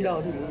rentré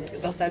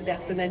dans sa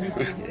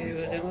personnalité. Et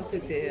vraiment,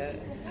 c'était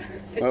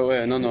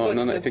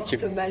non,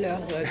 effectivement. Malheur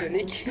de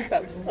l'équipe.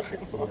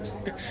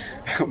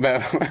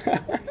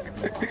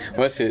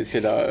 Ouais,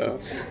 c'est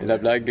la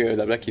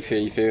blague qui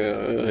fait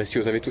si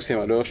vous avez tous ces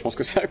malheurs, je pense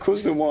que c'est à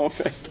cause de moi en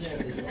fait.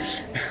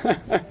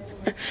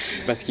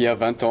 Parce qu'il y a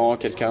 20 ans,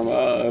 quelqu'un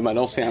m'a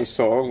lancé un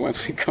sort ou un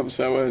truc comme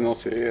ça. Ouais, non,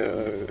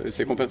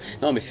 c'est complètement...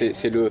 Non, mais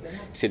c'est le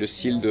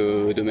style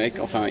de mec.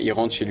 Enfin, il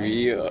rentre chez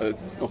lui.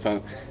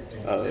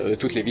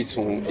 Toutes les vitres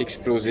sont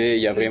explosées.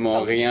 Il y a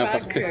vraiment rien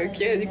par terre.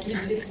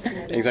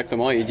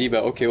 Exactement. Et il dit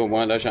ok, au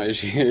moins là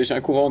j'ai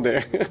un courant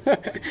d'air.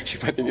 J'ai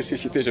pas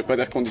d'électricité, j'ai pas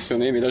d'air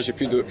conditionné, mais là j'ai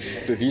plus de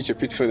vitres, j'ai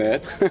plus de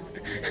fenêtres.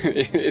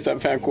 et ça me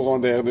fait un courant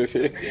d'air.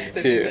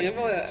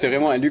 C'est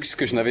vraiment un luxe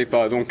que je n'avais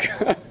pas. Donc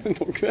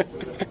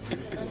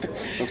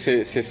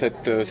c'est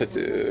cette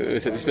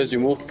espèce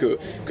d'humour que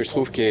je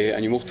trouve qui est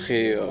un humour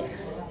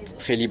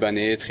très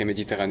libanais, très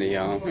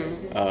méditerranéen,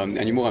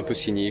 un humour un peu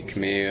cynique,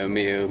 mais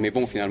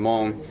bon,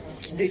 finalement...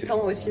 Qui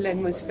détend aussi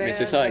l'atmosphère. Mais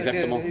c'est ça,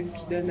 exactement.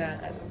 Qui donne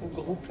au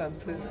groupe un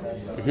peu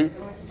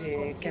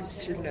des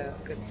capsules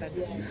comme ça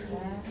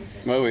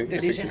de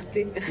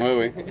légèreté.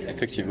 Oui,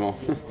 effectivement.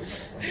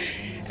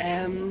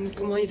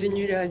 Comment est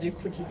venue du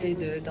coup l'idée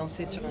de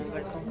danser sur un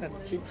volcan comme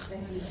titre?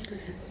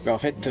 En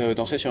fait,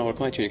 danser sur un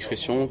volcan est une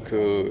expression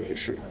que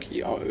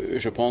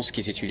je pense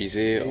qu'ils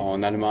utilisaient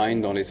en Allemagne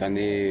dans les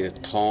années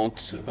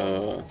 30,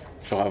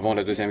 genre avant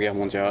la Deuxième Guerre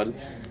mondiale.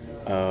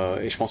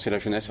 Et je pense que c'est la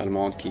jeunesse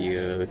allemande qui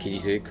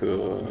disait que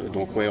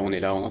on est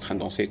là, on est en train de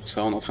danser, tout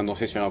ça, on est en train de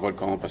danser sur un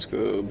volcan parce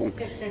que bon,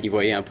 ils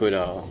voyaient un peu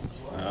la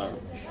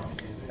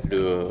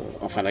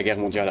guerre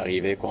mondiale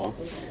arriver, quoi.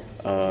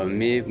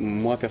 Mais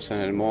moi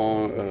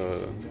personnellement,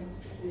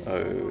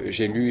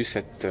 j'ai lu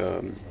cette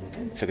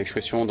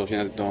expression dans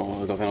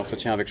un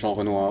entretien avec Jean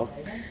Renoir,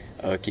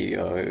 qui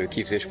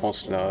faisait, je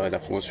pense, la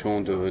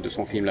promotion de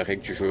son film La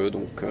règle du jeu,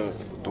 donc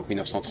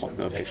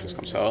 1939, quelque chose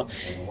comme ça,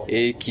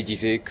 et qui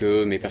disait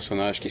que mes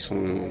personnages qui sont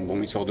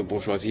une sorte de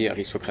bourgeoisie,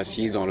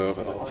 aristocratie dans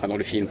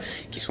le film,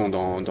 qui sont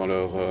dans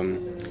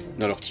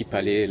leur petit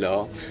palais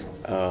là,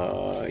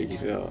 ils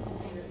disaient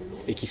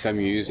et qui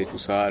s'amusent et tout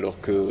ça,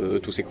 alors que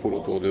tout s'écroule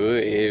autour d'eux.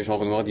 Et Jean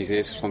Renoir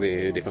disait ce sont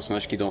des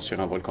personnages qui dansent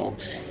sur un volcan.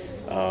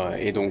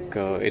 Et donc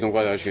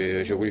voilà,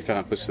 j'ai voulu faire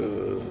un peu ce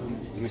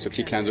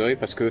petit clin d'œil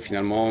parce que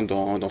finalement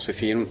dans ce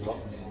film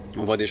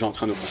on voit des gens en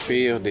train de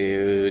construire,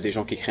 des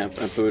gens qui créent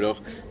un peu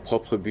leur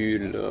propre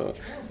bulle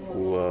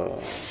ou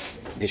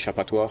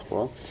d'échappatoire,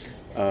 quoi.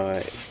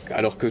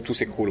 Alors que tout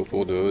s'écroule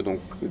autour d'eux,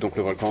 donc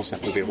le volcan c'est un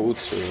peu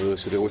Beyrouth,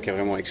 ce Beyrouth qui a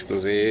vraiment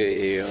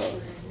explosé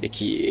et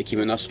qui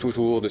menace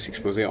toujours de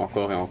s'exploser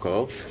encore et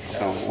encore.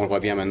 Enfin, on le voit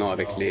bien maintenant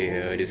avec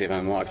les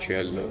événements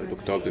actuels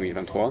d'octobre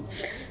 2023.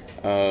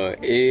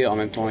 Et en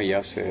même temps, il y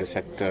a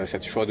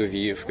cette joie de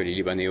vivre que les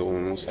Libanais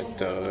ont,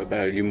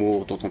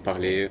 l'humour dont on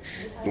parlait.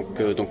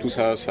 Donc tout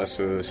ça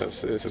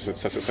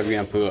se traduit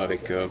un peu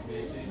avec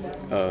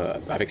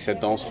cette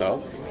danse-là.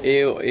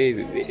 Et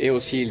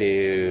aussi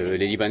les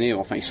Libanais,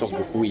 enfin, ils sortent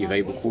beaucoup, ils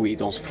veillent beaucoup, ils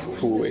dansent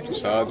beaucoup et tout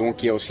ça.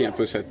 Donc il y a aussi un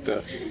peu cette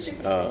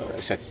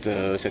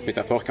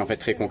métaphore qui est en fait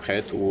très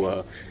concrète où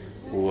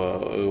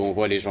on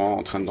voit les gens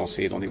en train de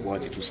danser dans des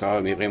boîtes et tout ça,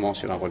 mais vraiment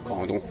sur un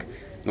volcan.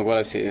 Donc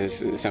voilà, c'est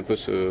un peu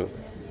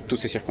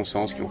toutes ces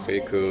circonstances qui ont fait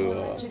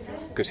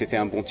que c'était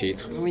un bon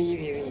titre. Oui.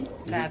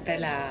 Ça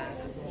appelle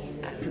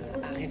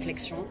à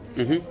réflexion.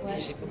 Mhm.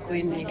 J'ai beaucoup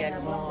aimé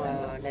également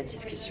la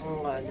discussion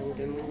donc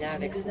de Mounia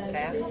avec son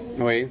père,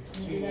 Oui.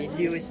 qui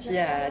lui aussi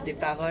a des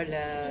paroles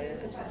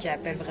qui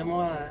appellent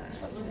vraiment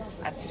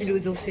à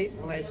philosopher,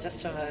 on va dire,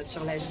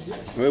 sur la vie.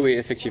 Oui, oui,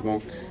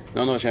 effectivement.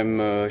 Non,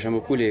 j'aime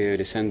beaucoup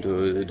les scènes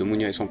de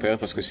Mounia et son père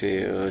parce que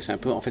c'est un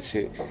peu, en fait,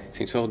 c'est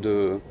une sorte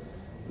de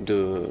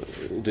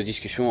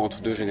discussion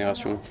entre deux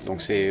générations.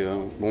 Donc c'est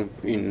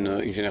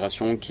une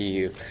génération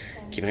qui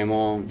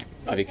vraiment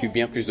a vécu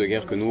bien plus de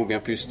guerres que nous, bien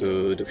plus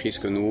de crises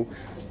que nous.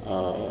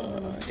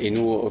 Et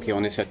nous, ok,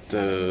 on est cette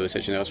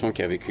génération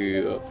qui a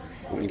vécu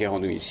une guerre en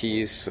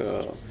 2006,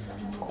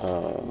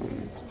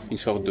 une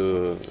sorte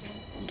de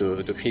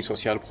crise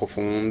sociale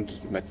profonde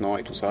maintenant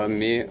et tout ça,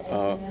 mais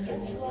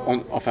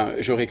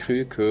j'aurais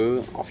cru que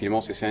en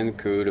filmant ces scènes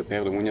que le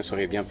père de Mounia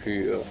serait bien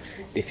plus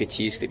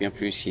défaitiste et bien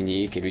plus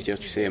cynique et lui dire,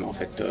 tu sais, mais en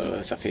fait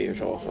ça fait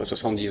genre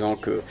 70 ans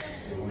que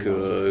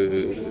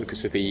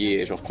ce pays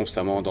est genre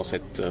constamment dans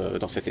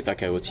cet état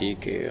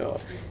chaotique et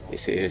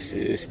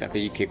c'est un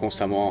pays qui est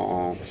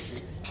constamment en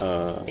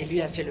et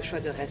lui a fait le choix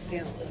de rester.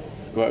 Hein.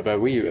 Ouais,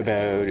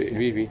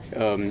 lui.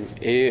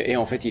 Et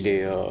en fait, il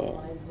est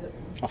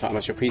à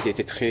ma surprise, il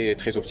était très,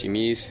 très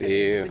optimiste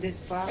et beaucoup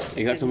d'espoir.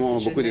 Exactement,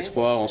 beaucoup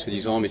d'espoir en se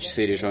disant, mais tu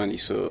sais, les jeunes, ils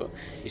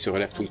se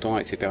relèvent tout le temps,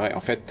 etc. Et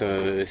en fait,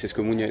 c'est ce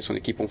que Mounia et son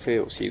équipe ont fait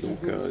aussi.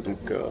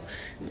 Donc,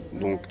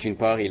 d'une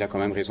part, il a quand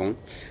même raison.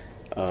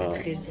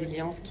 Cette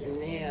résilience qui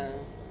naît.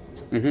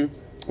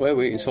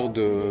 Oui, une sorte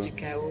du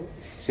chaos.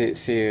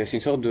 C'est une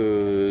sorte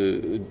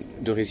de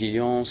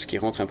résilience qui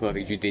rentre un peu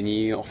avec du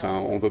déni.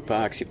 Enfin, on ne veut pas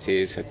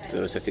accepter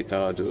cet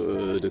état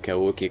de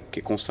chaos qui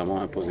est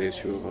constamment imposé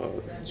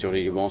sur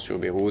les Liban, sur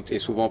Beyrouth, et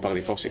souvent par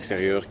des forces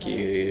extérieures qui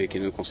ne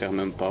nous concernent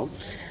même pas.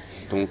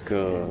 Donc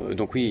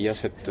oui, il y a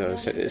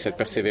cette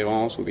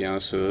persévérance ou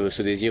bien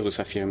ce désir de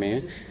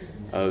s'affirmer.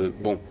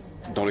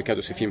 Dans le cas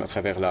de ce film, à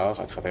travers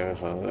l'art, à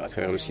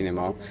travers le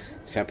cinéma,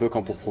 c'est un peu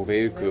comme pour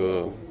prouver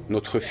que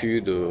notre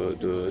refus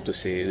de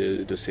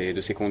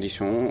ces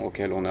conditions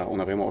auxquelles on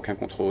a vraiment aucun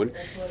contrôle,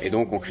 et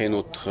donc on crée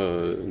notre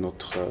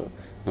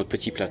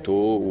petit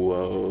plateau où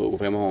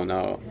vraiment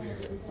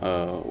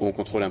où on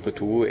contrôle un peu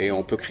tout et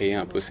on peut créer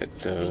un peu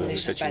cet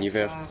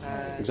univers.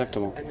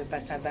 Exactement. À ne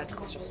pas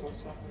s'abattre sur son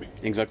sort.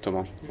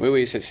 Exactement.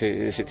 Oui,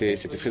 c'était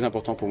très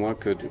important pour moi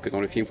que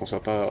dans le film qu'on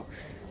soit pas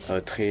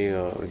très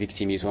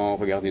victimisant,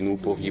 regardez-nous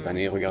pauvres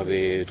Libanais,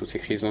 regardez toutes ces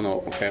crises. Non,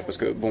 au contraire, parce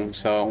que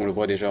ça on le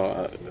voit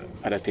déjà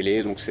à la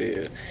télé, donc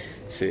c'est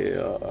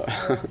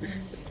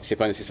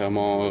pas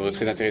nécessairement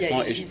très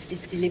intéressant.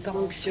 Il n'est pas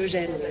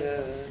anxiogène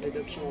le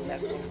documentaire,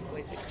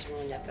 effectivement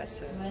il n'y a pas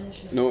ce...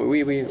 Non,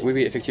 oui,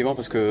 effectivement,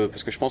 parce que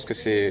je pense que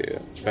c'est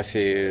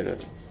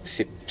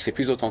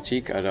plus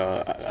authentique à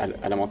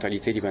la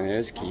mentalité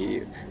libanaise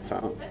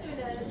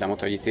la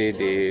mentalité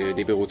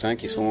des Beyrouthins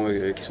qui sont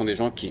des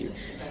gens qui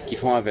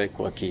font avec,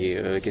 quoi, qui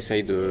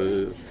essayent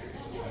de...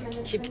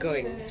 Keep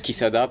going. Qui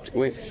s'adaptent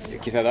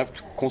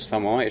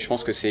constamment, et je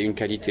pense que c'est une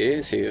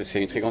qualité, c'est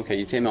une très grande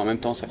qualité, mais en même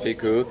temps ça fait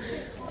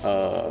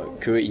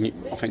il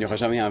n'y aura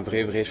jamais un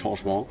vrai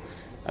changement,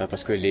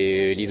 parce que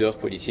les leaders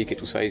politiques et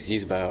tout ça, ils se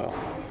disent,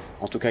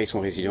 en tout cas ils sont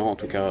résilients, en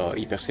tout cas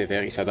ils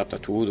persévèrent, ils s'adaptent à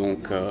tout,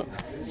 donc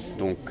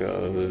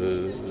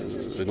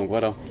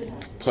voilà.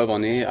 Preuve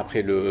en est,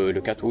 après le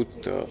 4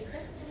 août,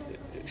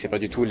 c'est pas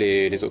du tout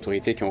les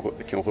autorités qui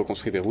ont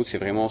reconstruit Beyrouth,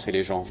 c'est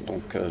les gens.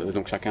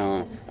 Donc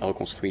chacun a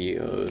reconstruit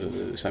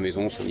sa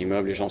maison, son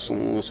immeuble. Les gens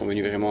sont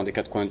venus vraiment des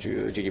quatre coins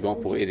du Liban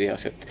pour aider à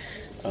cette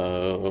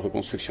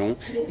reconstruction.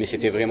 Mais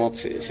c'était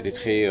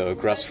très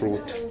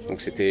grassroots. Donc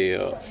c'est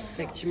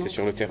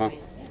sur le terrain.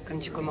 Comme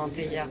tu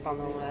commentais hier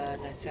pendant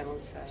la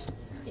séance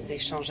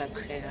d'échange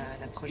après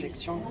la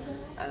projection,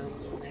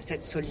 on a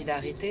cette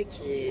solidarité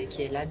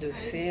qui est là de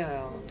fait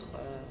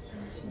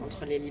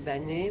entre les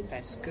Libanais,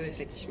 parce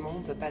qu'effectivement on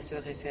ne peut pas se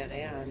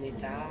référer à un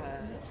État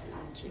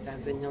qui va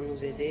venir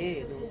nous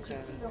aider. Et donc,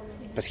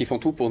 parce qu'ils font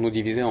tout pour nous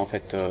diviser en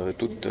fait,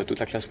 toute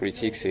la classe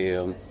politique,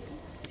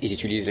 ils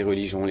utilisent les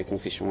religions, les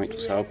confessions et tout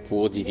ça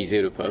pour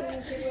diviser le peuple.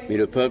 Mais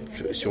le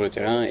peuple sur le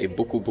terrain est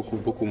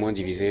beaucoup moins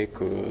divisé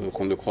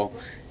qu'on ne le croit.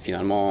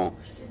 Finalement,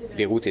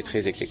 Beyrouth est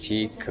très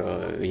éclectique,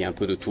 il y a un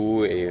peu de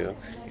tout et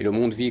le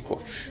monde vit, quoi.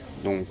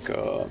 Donc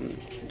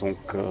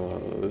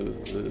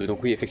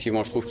oui,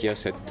 effectivement, je trouve qu'il y a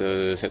cette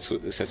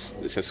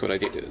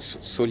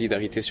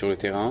solidarité sur le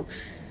terrain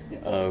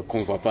qu'on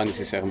ne voit pas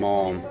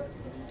nécessairement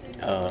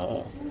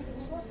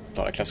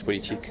dans la classe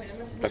politique.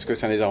 Parce que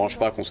ça ne les arrange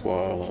pas qu'on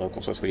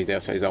soit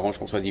solidaire, ça les arrange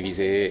qu'on soit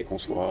divisé, et qu'on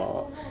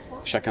soit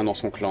chacun dans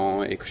son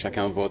clan et que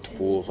chacun vote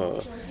pour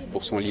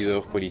son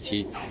leader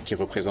politique qui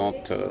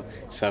représente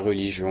sa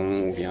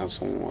religion ou bien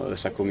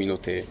sa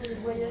communauté.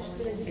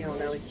 Et on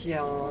a aussi,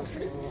 on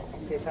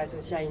fait face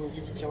aussi à une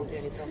division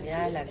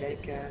territoriale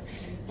avec,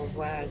 on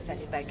voit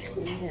Saleh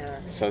Bakri,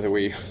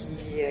 oui.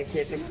 qui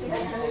effectivement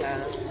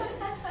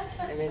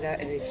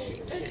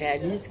qui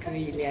réalise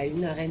qu'il est à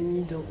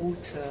 1h30 de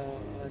route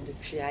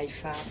depuis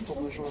Haïfa pour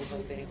rejoindre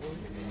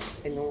Beyrouth.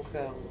 Et donc,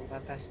 on ne va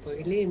pas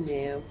spoiler,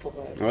 mais pour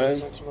les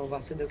gens qui vont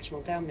voir ce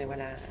documentaire, mais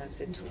voilà,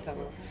 c'est tout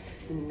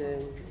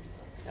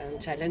un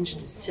challenge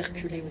de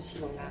circuler aussi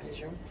dans la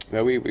région.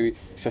 Ben oui.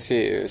 Ça,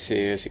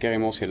 c'est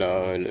carrément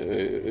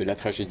la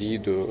tragédie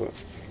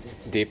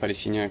des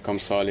Palestiniens comme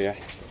Saleh,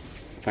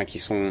 enfin, qui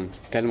sont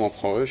tellement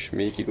proches,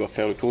 mais qui doivent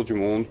faire le tour du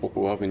monde pour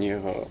pouvoir venir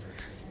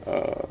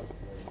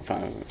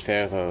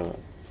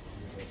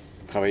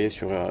travailler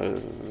sur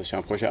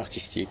un projet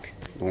artistique.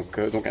 Donc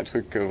un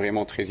truc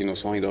vraiment très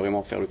innocent. Il doit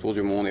vraiment faire le tour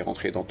du monde et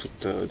rentrer dans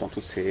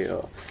tous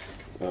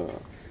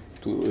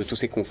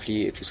ces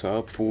conflits et tout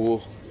ça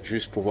pour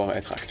juste pouvoir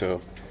être acteur.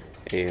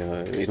 Et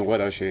donc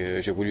voilà,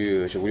 j'ai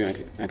voulu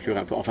inclure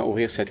un peu, enfin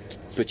ouvrir cette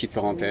petite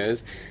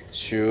parenthèse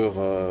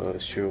sur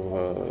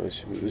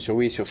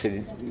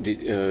ces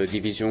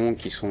divisions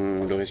qui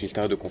sont le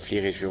résultat de conflits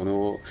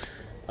régionaux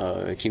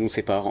qui nous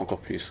séparent encore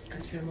plus.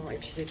 Absolument, et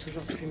puis c'est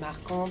toujours plus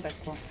marquant parce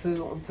qu'on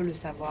peut le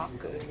savoir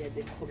qu'il y a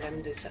des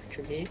problèmes de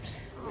circuler,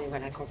 mais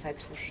voilà, quand ça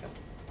touche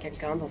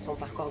quelqu'un dans son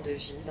parcours de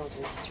vie, dans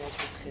une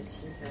situation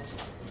précise,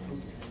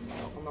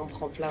 on en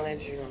prend plein la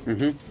vue. Hein.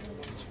 Mm-hmm.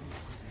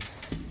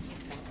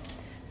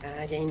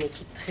 Il y a une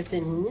équipe très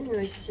féminine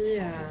aussi,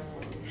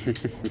 donc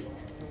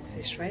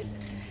c'est chouette.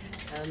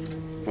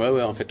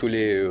 Ouais, en fait, tous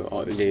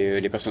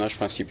les personnages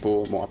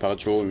principaux, bon, à part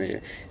Joe,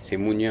 mais c'est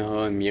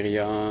Mounia,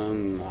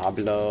 Myriam,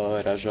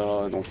 Abla,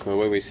 Raja, donc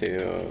c'est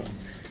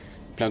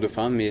plein de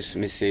femmes, mais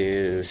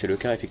c'est le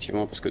cas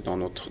effectivement, parce que dans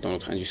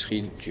notre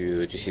industrie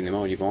du cinéma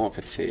au Liban, en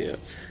fait,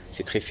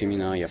 c'est très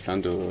féminin, il y a plein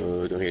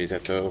de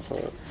réalisateurs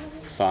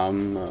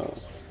femmes.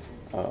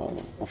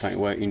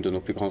 Une de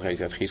nos plus grandes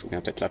réalisatrices, ou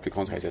bien peut-être la plus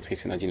grande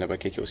réalisatrice, c'est Nadine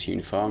Labaké, qui est aussi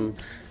une femme.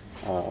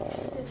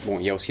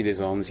 Il y a aussi des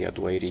hommes, il y a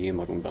Douairi,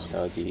 Maroun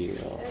Baghdadi.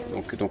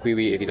 Donc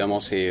oui, évidemment,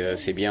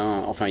 c'est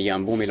bien. Enfin, il y a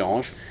un bon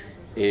mélange.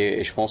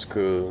 Et je pense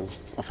que,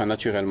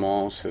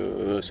 naturellement,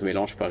 ce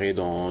mélange paraît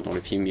dans le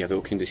film. Il n'y avait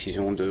aucune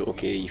décision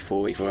il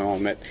faut vraiment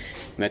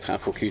mettre un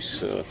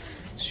focus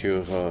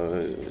sur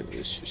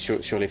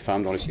les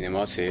femmes dans le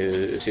cinéma.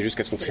 C'est juste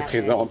qu'elles sont très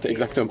présentes,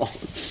 exactement.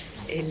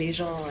 Et les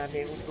gens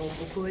vont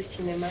beaucoup au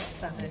cinéma,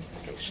 ça reste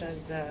quelque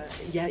chose.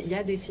 Il y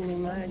a des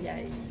cinémas, il y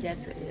a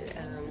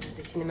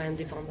des cinémas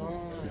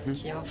indépendants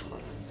qui offrent.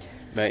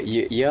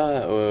 Il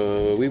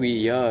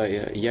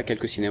y a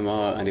quelques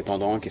cinémas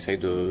indépendants qui essayent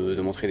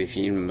de montrer des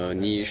films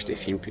niches, des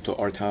films plutôt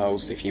art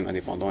house, des films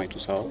indépendants et tout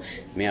ça.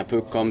 Mais un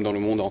peu comme dans le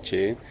monde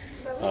entier,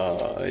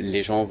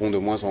 les gens vont de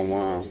moins en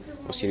moins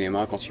au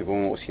cinéma. Quand ils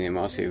vont au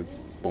cinéma, c'est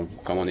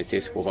comme en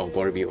été, c'est pour voir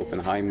Barbie,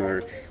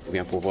 Oppenheimer, ou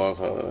bien pour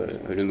voir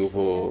le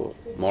nouveau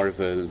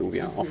Marvel, ou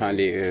bien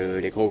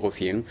les gros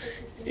films.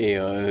 Et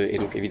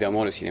donc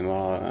évidemment le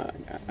cinéma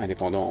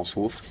indépendant en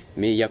souffre,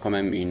 mais il y a quand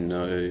même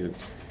une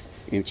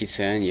petite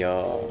scène, il y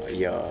a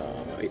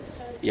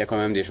quand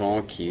même des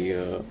gens qui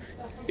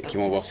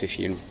vont voir ces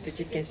films.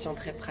 Petite question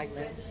très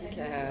pragmatique,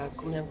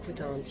 combien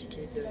coûte un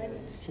ticket de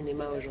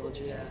cinéma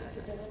aujourd'hui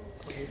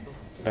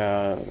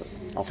en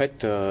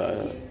fait,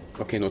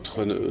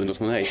 notre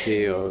monnaie a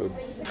été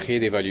très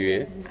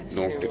dévaluée,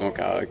 donc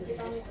à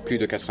plus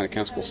de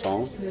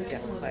 95%. C'est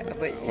incroyable.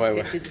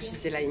 C'est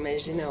difficile à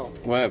imaginer.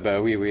 Oui,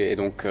 et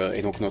donc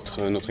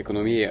notre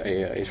économie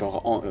est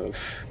genre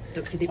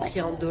donc c'est des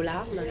prix en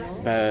dollars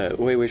maintenant?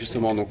 Oui,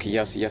 justement. Donc il y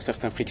a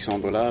certains prix qui sont en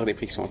dollars, des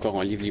prix qui sont encore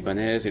en livres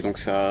libanaises, et donc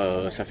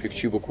ça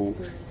fluctue beaucoup.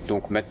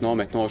 Donc maintenant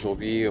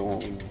aujourd'hui, on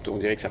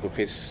dirait que c'est à peu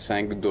près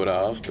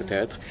 $5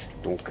 peut-être,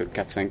 donc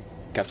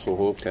 4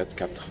 euros peut-être,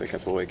 4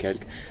 euros et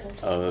quelques,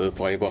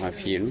 pour aller voir un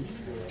film.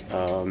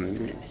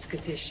 Est-ce que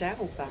c'est cher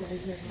ou pas?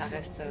 Ça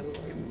reste.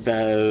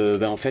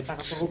 En fait. Par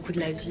rapport au coût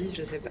de la vie,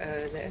 je sais pas.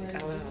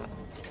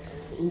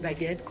 Une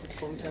baguette coûte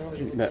combien?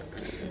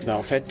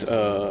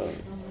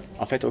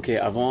 En fait,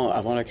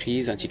 avant la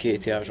crise, un ticket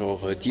était à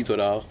genre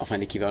 $10, enfin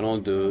l'équivalent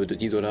de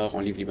 $10 en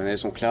livres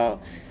libanaises. Donc là,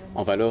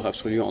 en valeur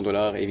absolue, en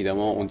dollars,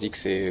 évidemment, on dit que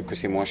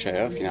c'est moins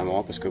cher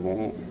finalement, parce que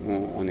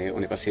on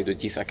est passé de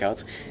 10 à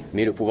 4,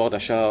 mais le pouvoir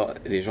d'achat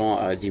des gens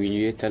a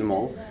diminué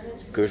tellement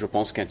que je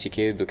pense qu'un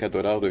ticket de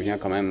 $4 devient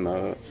quand même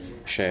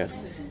cher.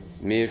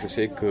 Mais je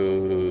sais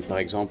que, par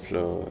exemple,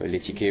 les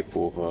tickets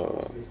pour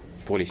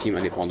les films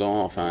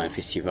indépendants, enfin un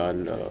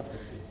festival,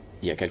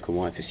 il y a quelques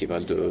mois, un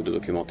festival de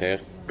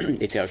documentaires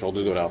était à genre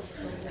 $2.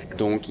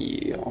 Donc,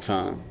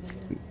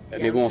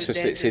 mais bon,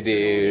 c'est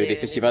des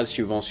festivals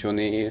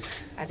subventionnés.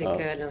 Avec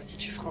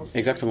l'Institut français.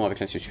 Exactement,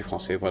 avec l'Institut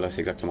français, voilà, c'est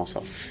exactement ça.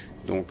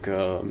 Donc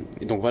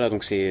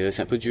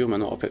c'est un peu dur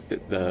maintenant,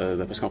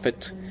 parce qu'en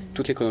fait,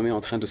 toute l'économie est en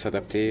train de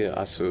s'adapter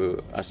à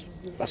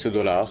ce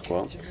dollar,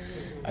 quoi.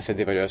 À cette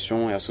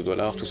dévaluation et à ce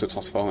dollar, tout se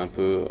transforme un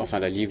peu. Enfin,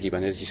 la livre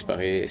libanaise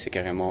disparaît, et c'est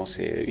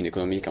une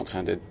économie qui est en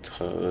train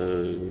d'être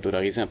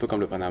dollarisée, un peu comme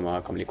le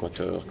Panama, comme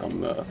l'Équateur,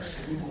 comme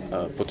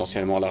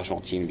potentiellement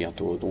l'Argentine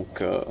bientôt.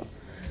 Donc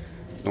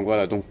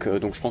voilà, donc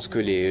je pense que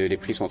les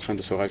prix sont en train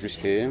de se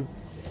rajuster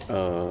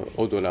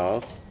au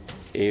dollar,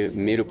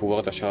 mais le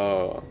pouvoir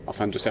d'achat,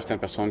 de certaines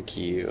personnes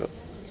qui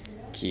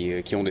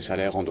ont des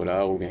salaires en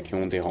dollars, ou bien qui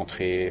ont des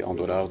rentrées en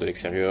dollars de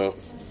l'extérieur,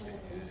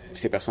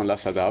 ces personnes-là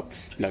s'adaptent.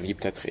 La vie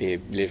peut-être est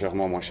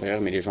légèrement moins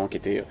chère, mais les gens qui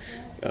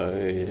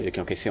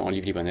encaissaient en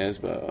livres libanaises,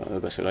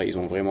 ceux-là, ils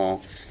ont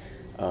vraiment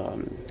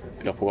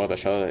leur pouvoir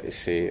d'achat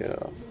s'est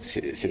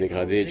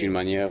dégradé d'une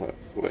manière,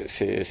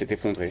 s'est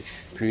effondré.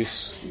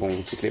 Plus, bon,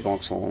 toutes les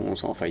banques sont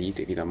en faillite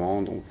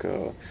évidemment, donc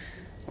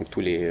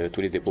tous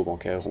les dépôts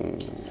bancaires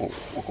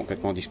ont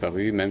complètement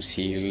disparu, même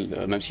s'ils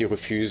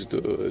refusent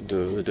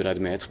de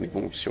l'admettre. Mais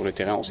bon, sur le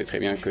terrain, on sait très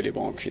bien que les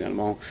banques,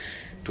 finalement,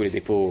 tous les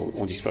dépôts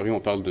ont disparu. On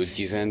parle de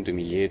dizaines de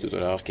milliers de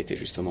dollars qui étaient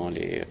justement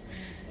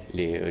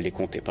les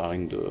comptes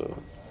épargne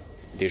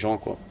des gens,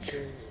 quoi.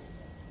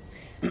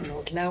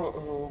 Donc là,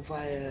 on voit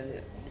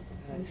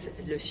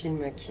le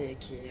film qui est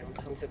en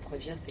train de se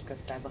produire, c'est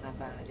Costa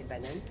Brava, les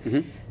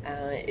bananes.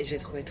 Et j'ai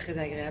trouvé très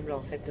agréable,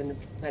 en fait,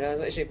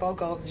 alors j'ai pas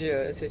encore vu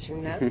ce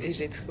film-là, et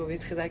j'ai trouvé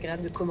très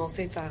agréable de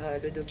commencer par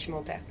le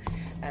documentaire,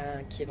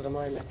 qui est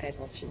vraiment un appel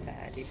ensuite à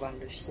aller voir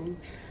le film.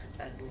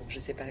 Donc je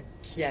sais pas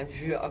qui a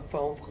vu un peu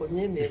en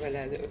premier, mais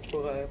voilà,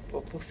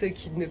 pour ceux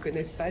qui ne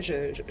connaissent pas,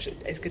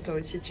 est-ce que toi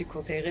aussi tu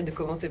conseillerais de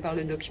commencer par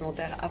le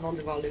documentaire avant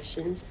de voir le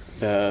film?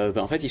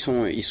 En fait, ils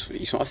sont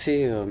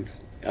assez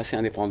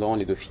indépendants,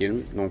 les deux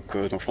films, donc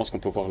je pense qu'on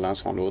peut voir l'un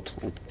sans l'autre,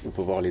 on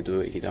peut voir les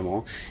deux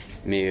évidemment,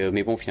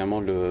 mais bon,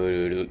 finalement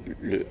le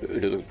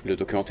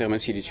documentaire, même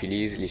s'il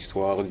utilise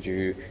l'histoire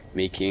du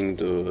making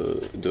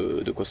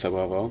de Costa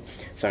Brava,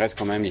 ça reste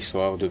quand même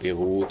l'histoire de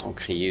Beyrouth en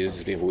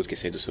crise, Beyrouth qui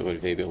essaie de se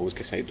relever, Beyrouth qui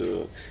essaie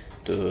de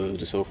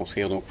se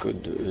reconstruire, donc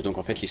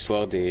en fait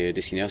l'histoire des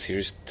cinéastes, c'est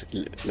juste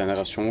la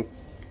narration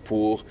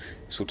pour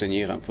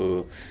soutenir un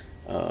peu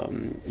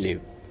les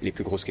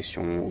plus grosses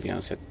questions, ou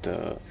bien cet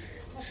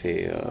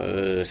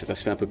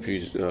aspect un peu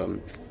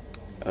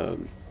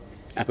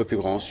plus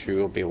grand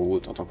sur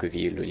Beyrouth en tant que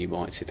ville, le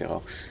Liban, etc.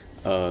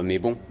 Mais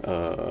bon,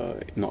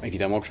 non,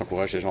 évidemment que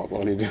j'encourage les gens à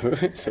voir les deux.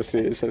 ça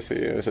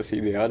c'est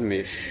idéal,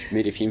 mais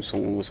les films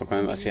sont quand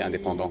même assez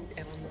indépendants.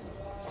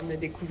 On ne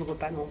découvre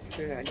pas non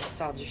plus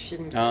l'histoire du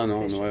film. Ah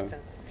non, c'est ouais. juste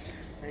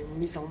une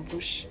mise en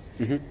bouche.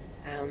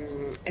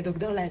 Et donc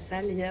dans la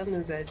salle hier,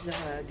 nous avions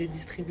des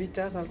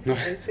distributeurs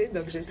intéressés,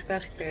 donc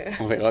j'espère que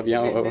on verra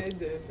bien.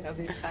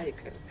 Permettra et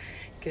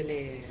que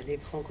les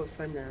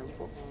francophones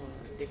pourront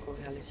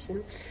découvrir le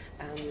film.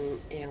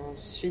 Et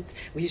ensuite,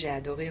 oui, j'ai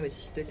adoré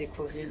aussi de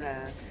découvrir.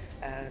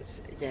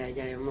 Il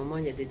y a un moment,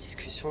 il y a des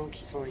discussions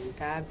qui sont à une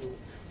table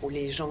où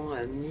les gens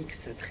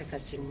mixent très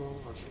facilement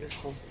le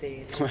français,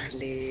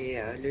 l'anglais,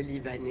 le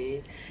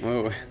libanais.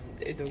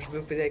 Et donc je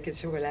me posais la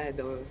question, voilà,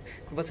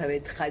 comment ça va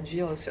être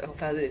traduit.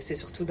 Enfin, c'est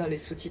surtout dans les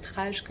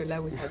sous-titrages que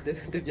là où ça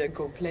devient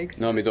complexe.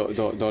 Non, mais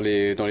dans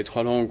les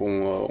trois langues,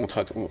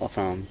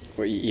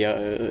 il y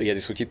a des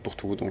sous-titres pour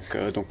tout. Donc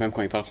même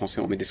quand ils parlent français,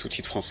 on met des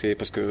sous-titres français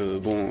parce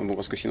que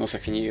parce que sinon ça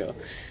finit.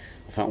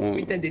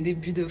 Oui, t'as des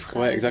débuts de phrases.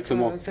 Ouais,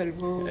 exactement.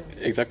 Seulement.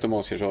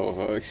 Exactement, c'est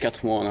genre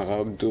 4 mots en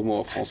arabe, 2 mots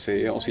en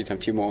français, ensuite un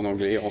petit mot en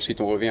anglais, ensuite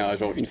on revient à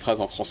genre une phrase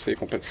en français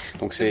complète.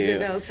 Donc c'est.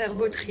 Vous avez un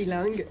cerveau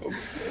trilingue.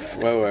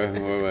 Ouais.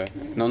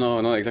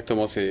 Non,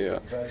 exactement.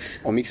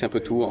 On mixe un peu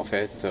tout en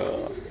fait.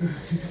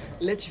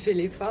 Là, tu fais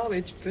l'effort,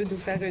 mais tu peux nous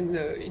faire une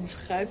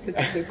phrase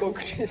peut-être de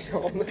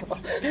conclusion.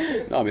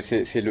 Non, mais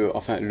c'est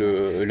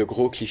le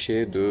gros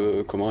cliché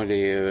de comment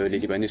les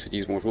Libanais se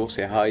disent bonjour,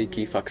 c'est hi,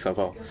 kifak, ça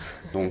va.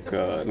 Donc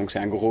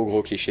c'est un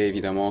gros cliché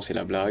évidemment, c'est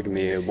la blague,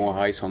 mais bon,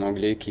 hi c'est en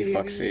anglais,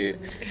 kifak c'est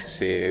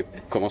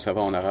comment ça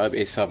va en arabe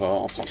et ça va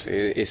en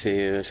français, et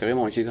c'est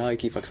vraiment tu dis hi,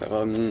 kifak, ça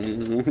va.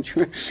 Donc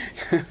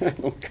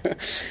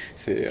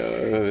c'est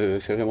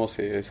vraiment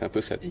c'est un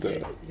peu cette.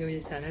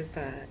 Oui, ça reste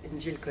une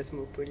ville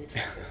cosmopolite.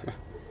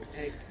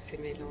 Avec tous ces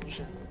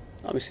mélanges.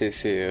 Ah, mais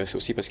c'est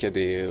aussi parce qu'il y a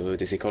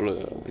des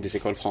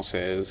écoles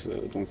françaises,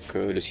 donc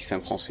le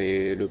système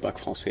français, le bac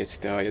français,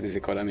 etc. Il y a des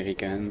écoles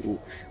américaines où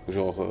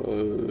genre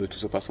tout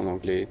se passe en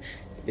anglais,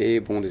 et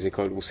bon, des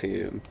écoles où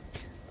c'est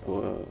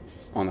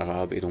en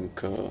arabe, et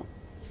donc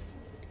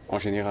en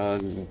général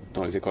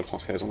dans les écoles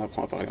françaises on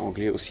apprend à parler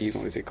anglais aussi,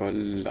 dans les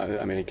écoles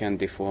américaines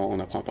des fois on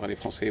apprend à parler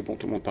français, bon,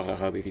 tout le monde parle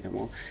arabe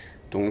évidemment,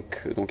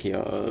 donc il y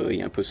a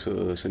un peu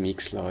ce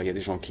mix là, il y a des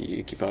gens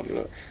qui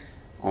parlent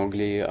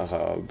anglais,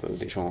 arabe,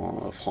 des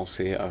gens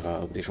français,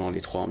 arabe, des gens les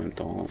trois en même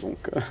temps,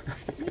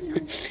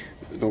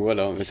 donc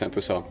voilà, mais c'est un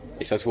peu ça.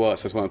 Et ça se voit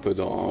un peu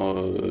dans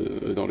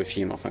le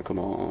film, enfin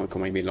comment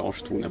ils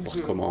mélangent tout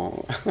n'importe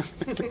comment.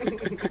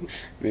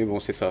 Mais bon,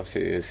 c'est ça,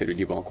 c'est le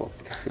Liban, quoi.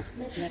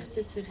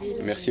 Merci Cyril.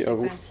 Merci à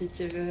vous. Si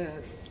tu veux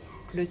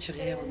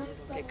clôturer en disant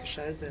quelque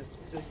chose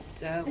aux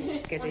auditeurs,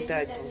 quel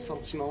est ton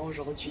sentiment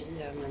aujourd'hui,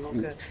 maintenant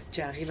que tu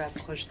arrives à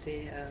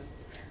projeter.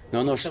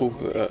 Non, je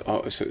trouve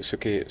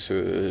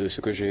ce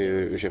que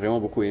j'ai vraiment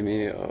beaucoup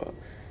aimé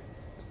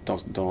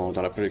dans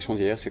la projection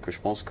d'hier, c'est que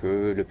je pense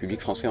que le public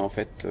français en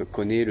fait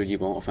connaît le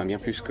Liban, enfin bien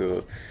plus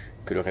que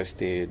le reste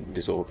des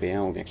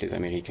Européens, ou bien que les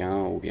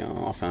Américains, ou bien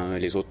enfin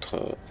les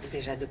autres.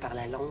 Déjà de par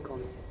la langue.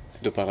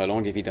 De par la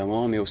langue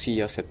évidemment, mais aussi il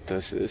y a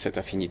cette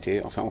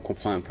affinité. Enfin, on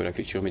comprend un peu la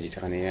culture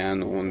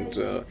méditerranéenne.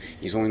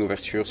 Ils ont une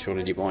ouverture sur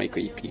le Liban,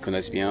 ils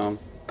connaissent bien.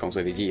 Comme vous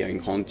avez dit, il y a une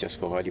grande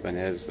diaspora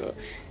libanaise,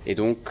 et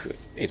donc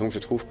je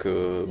trouve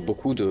que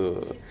beaucoup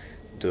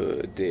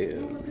des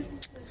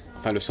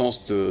le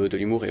sens de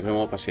l'humour est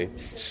vraiment passé.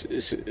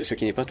 Ce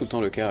qui n'est pas tout le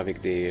temps le cas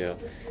avec des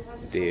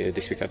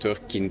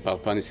spectateurs qui ne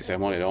parlent pas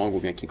nécessairement les langues ou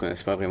bien qui ne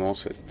connaissent pas vraiment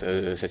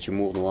cet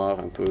humour noir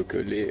un peu que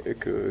les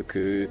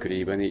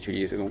Libanais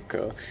utilisent. Et donc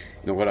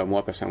voilà,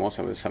 moi personnellement,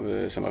 ça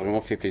m'a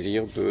vraiment fait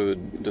plaisir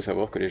de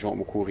savoir que les gens ont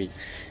beaucoup ri.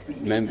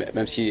 Même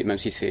si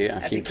c'est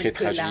un film très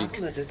tragique. Avec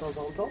quelques larmes de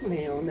temps en temps,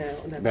 mais on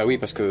a... Bah oui,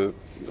 parce que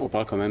on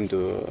parle quand même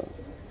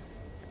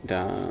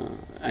d'un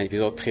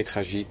épisode très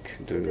tragique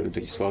de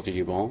l'histoire du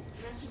Liban.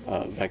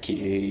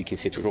 Qui ne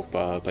s'est toujours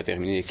pas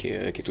terminé, qui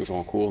est toujours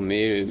en cours,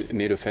 mais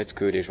le fait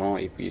que les gens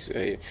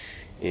aient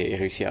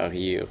réussi à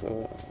rire,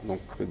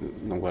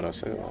 donc voilà,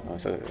 ça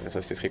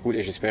c'était très cool,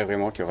 et j'espère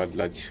vraiment qu'il y aura de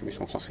la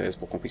distribution française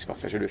pour qu'on puisse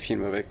partager le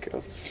film avec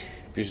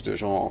plus de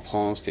gens en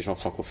France, des gens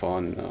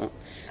francophones,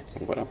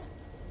 donc voilà.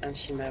 Un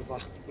film à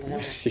voir. Vraiment,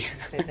 merci.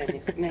 Cette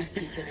année.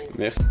 Merci Cyril.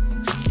 Merci.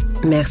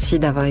 Merci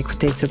d'avoir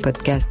écouté ce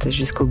podcast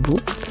jusqu'au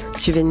bout.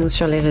 Suivez-nous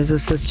sur les réseaux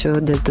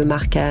sociaux de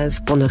Marcaz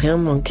pour ne rien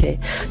manquer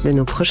de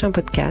nos prochains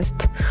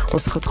podcasts. On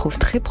se retrouve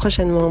très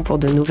prochainement pour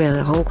de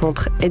nouvelles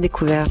rencontres et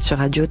découvertes sur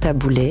Radio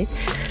Taboulé.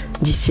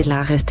 D'ici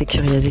là, restez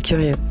curieux et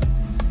curieux.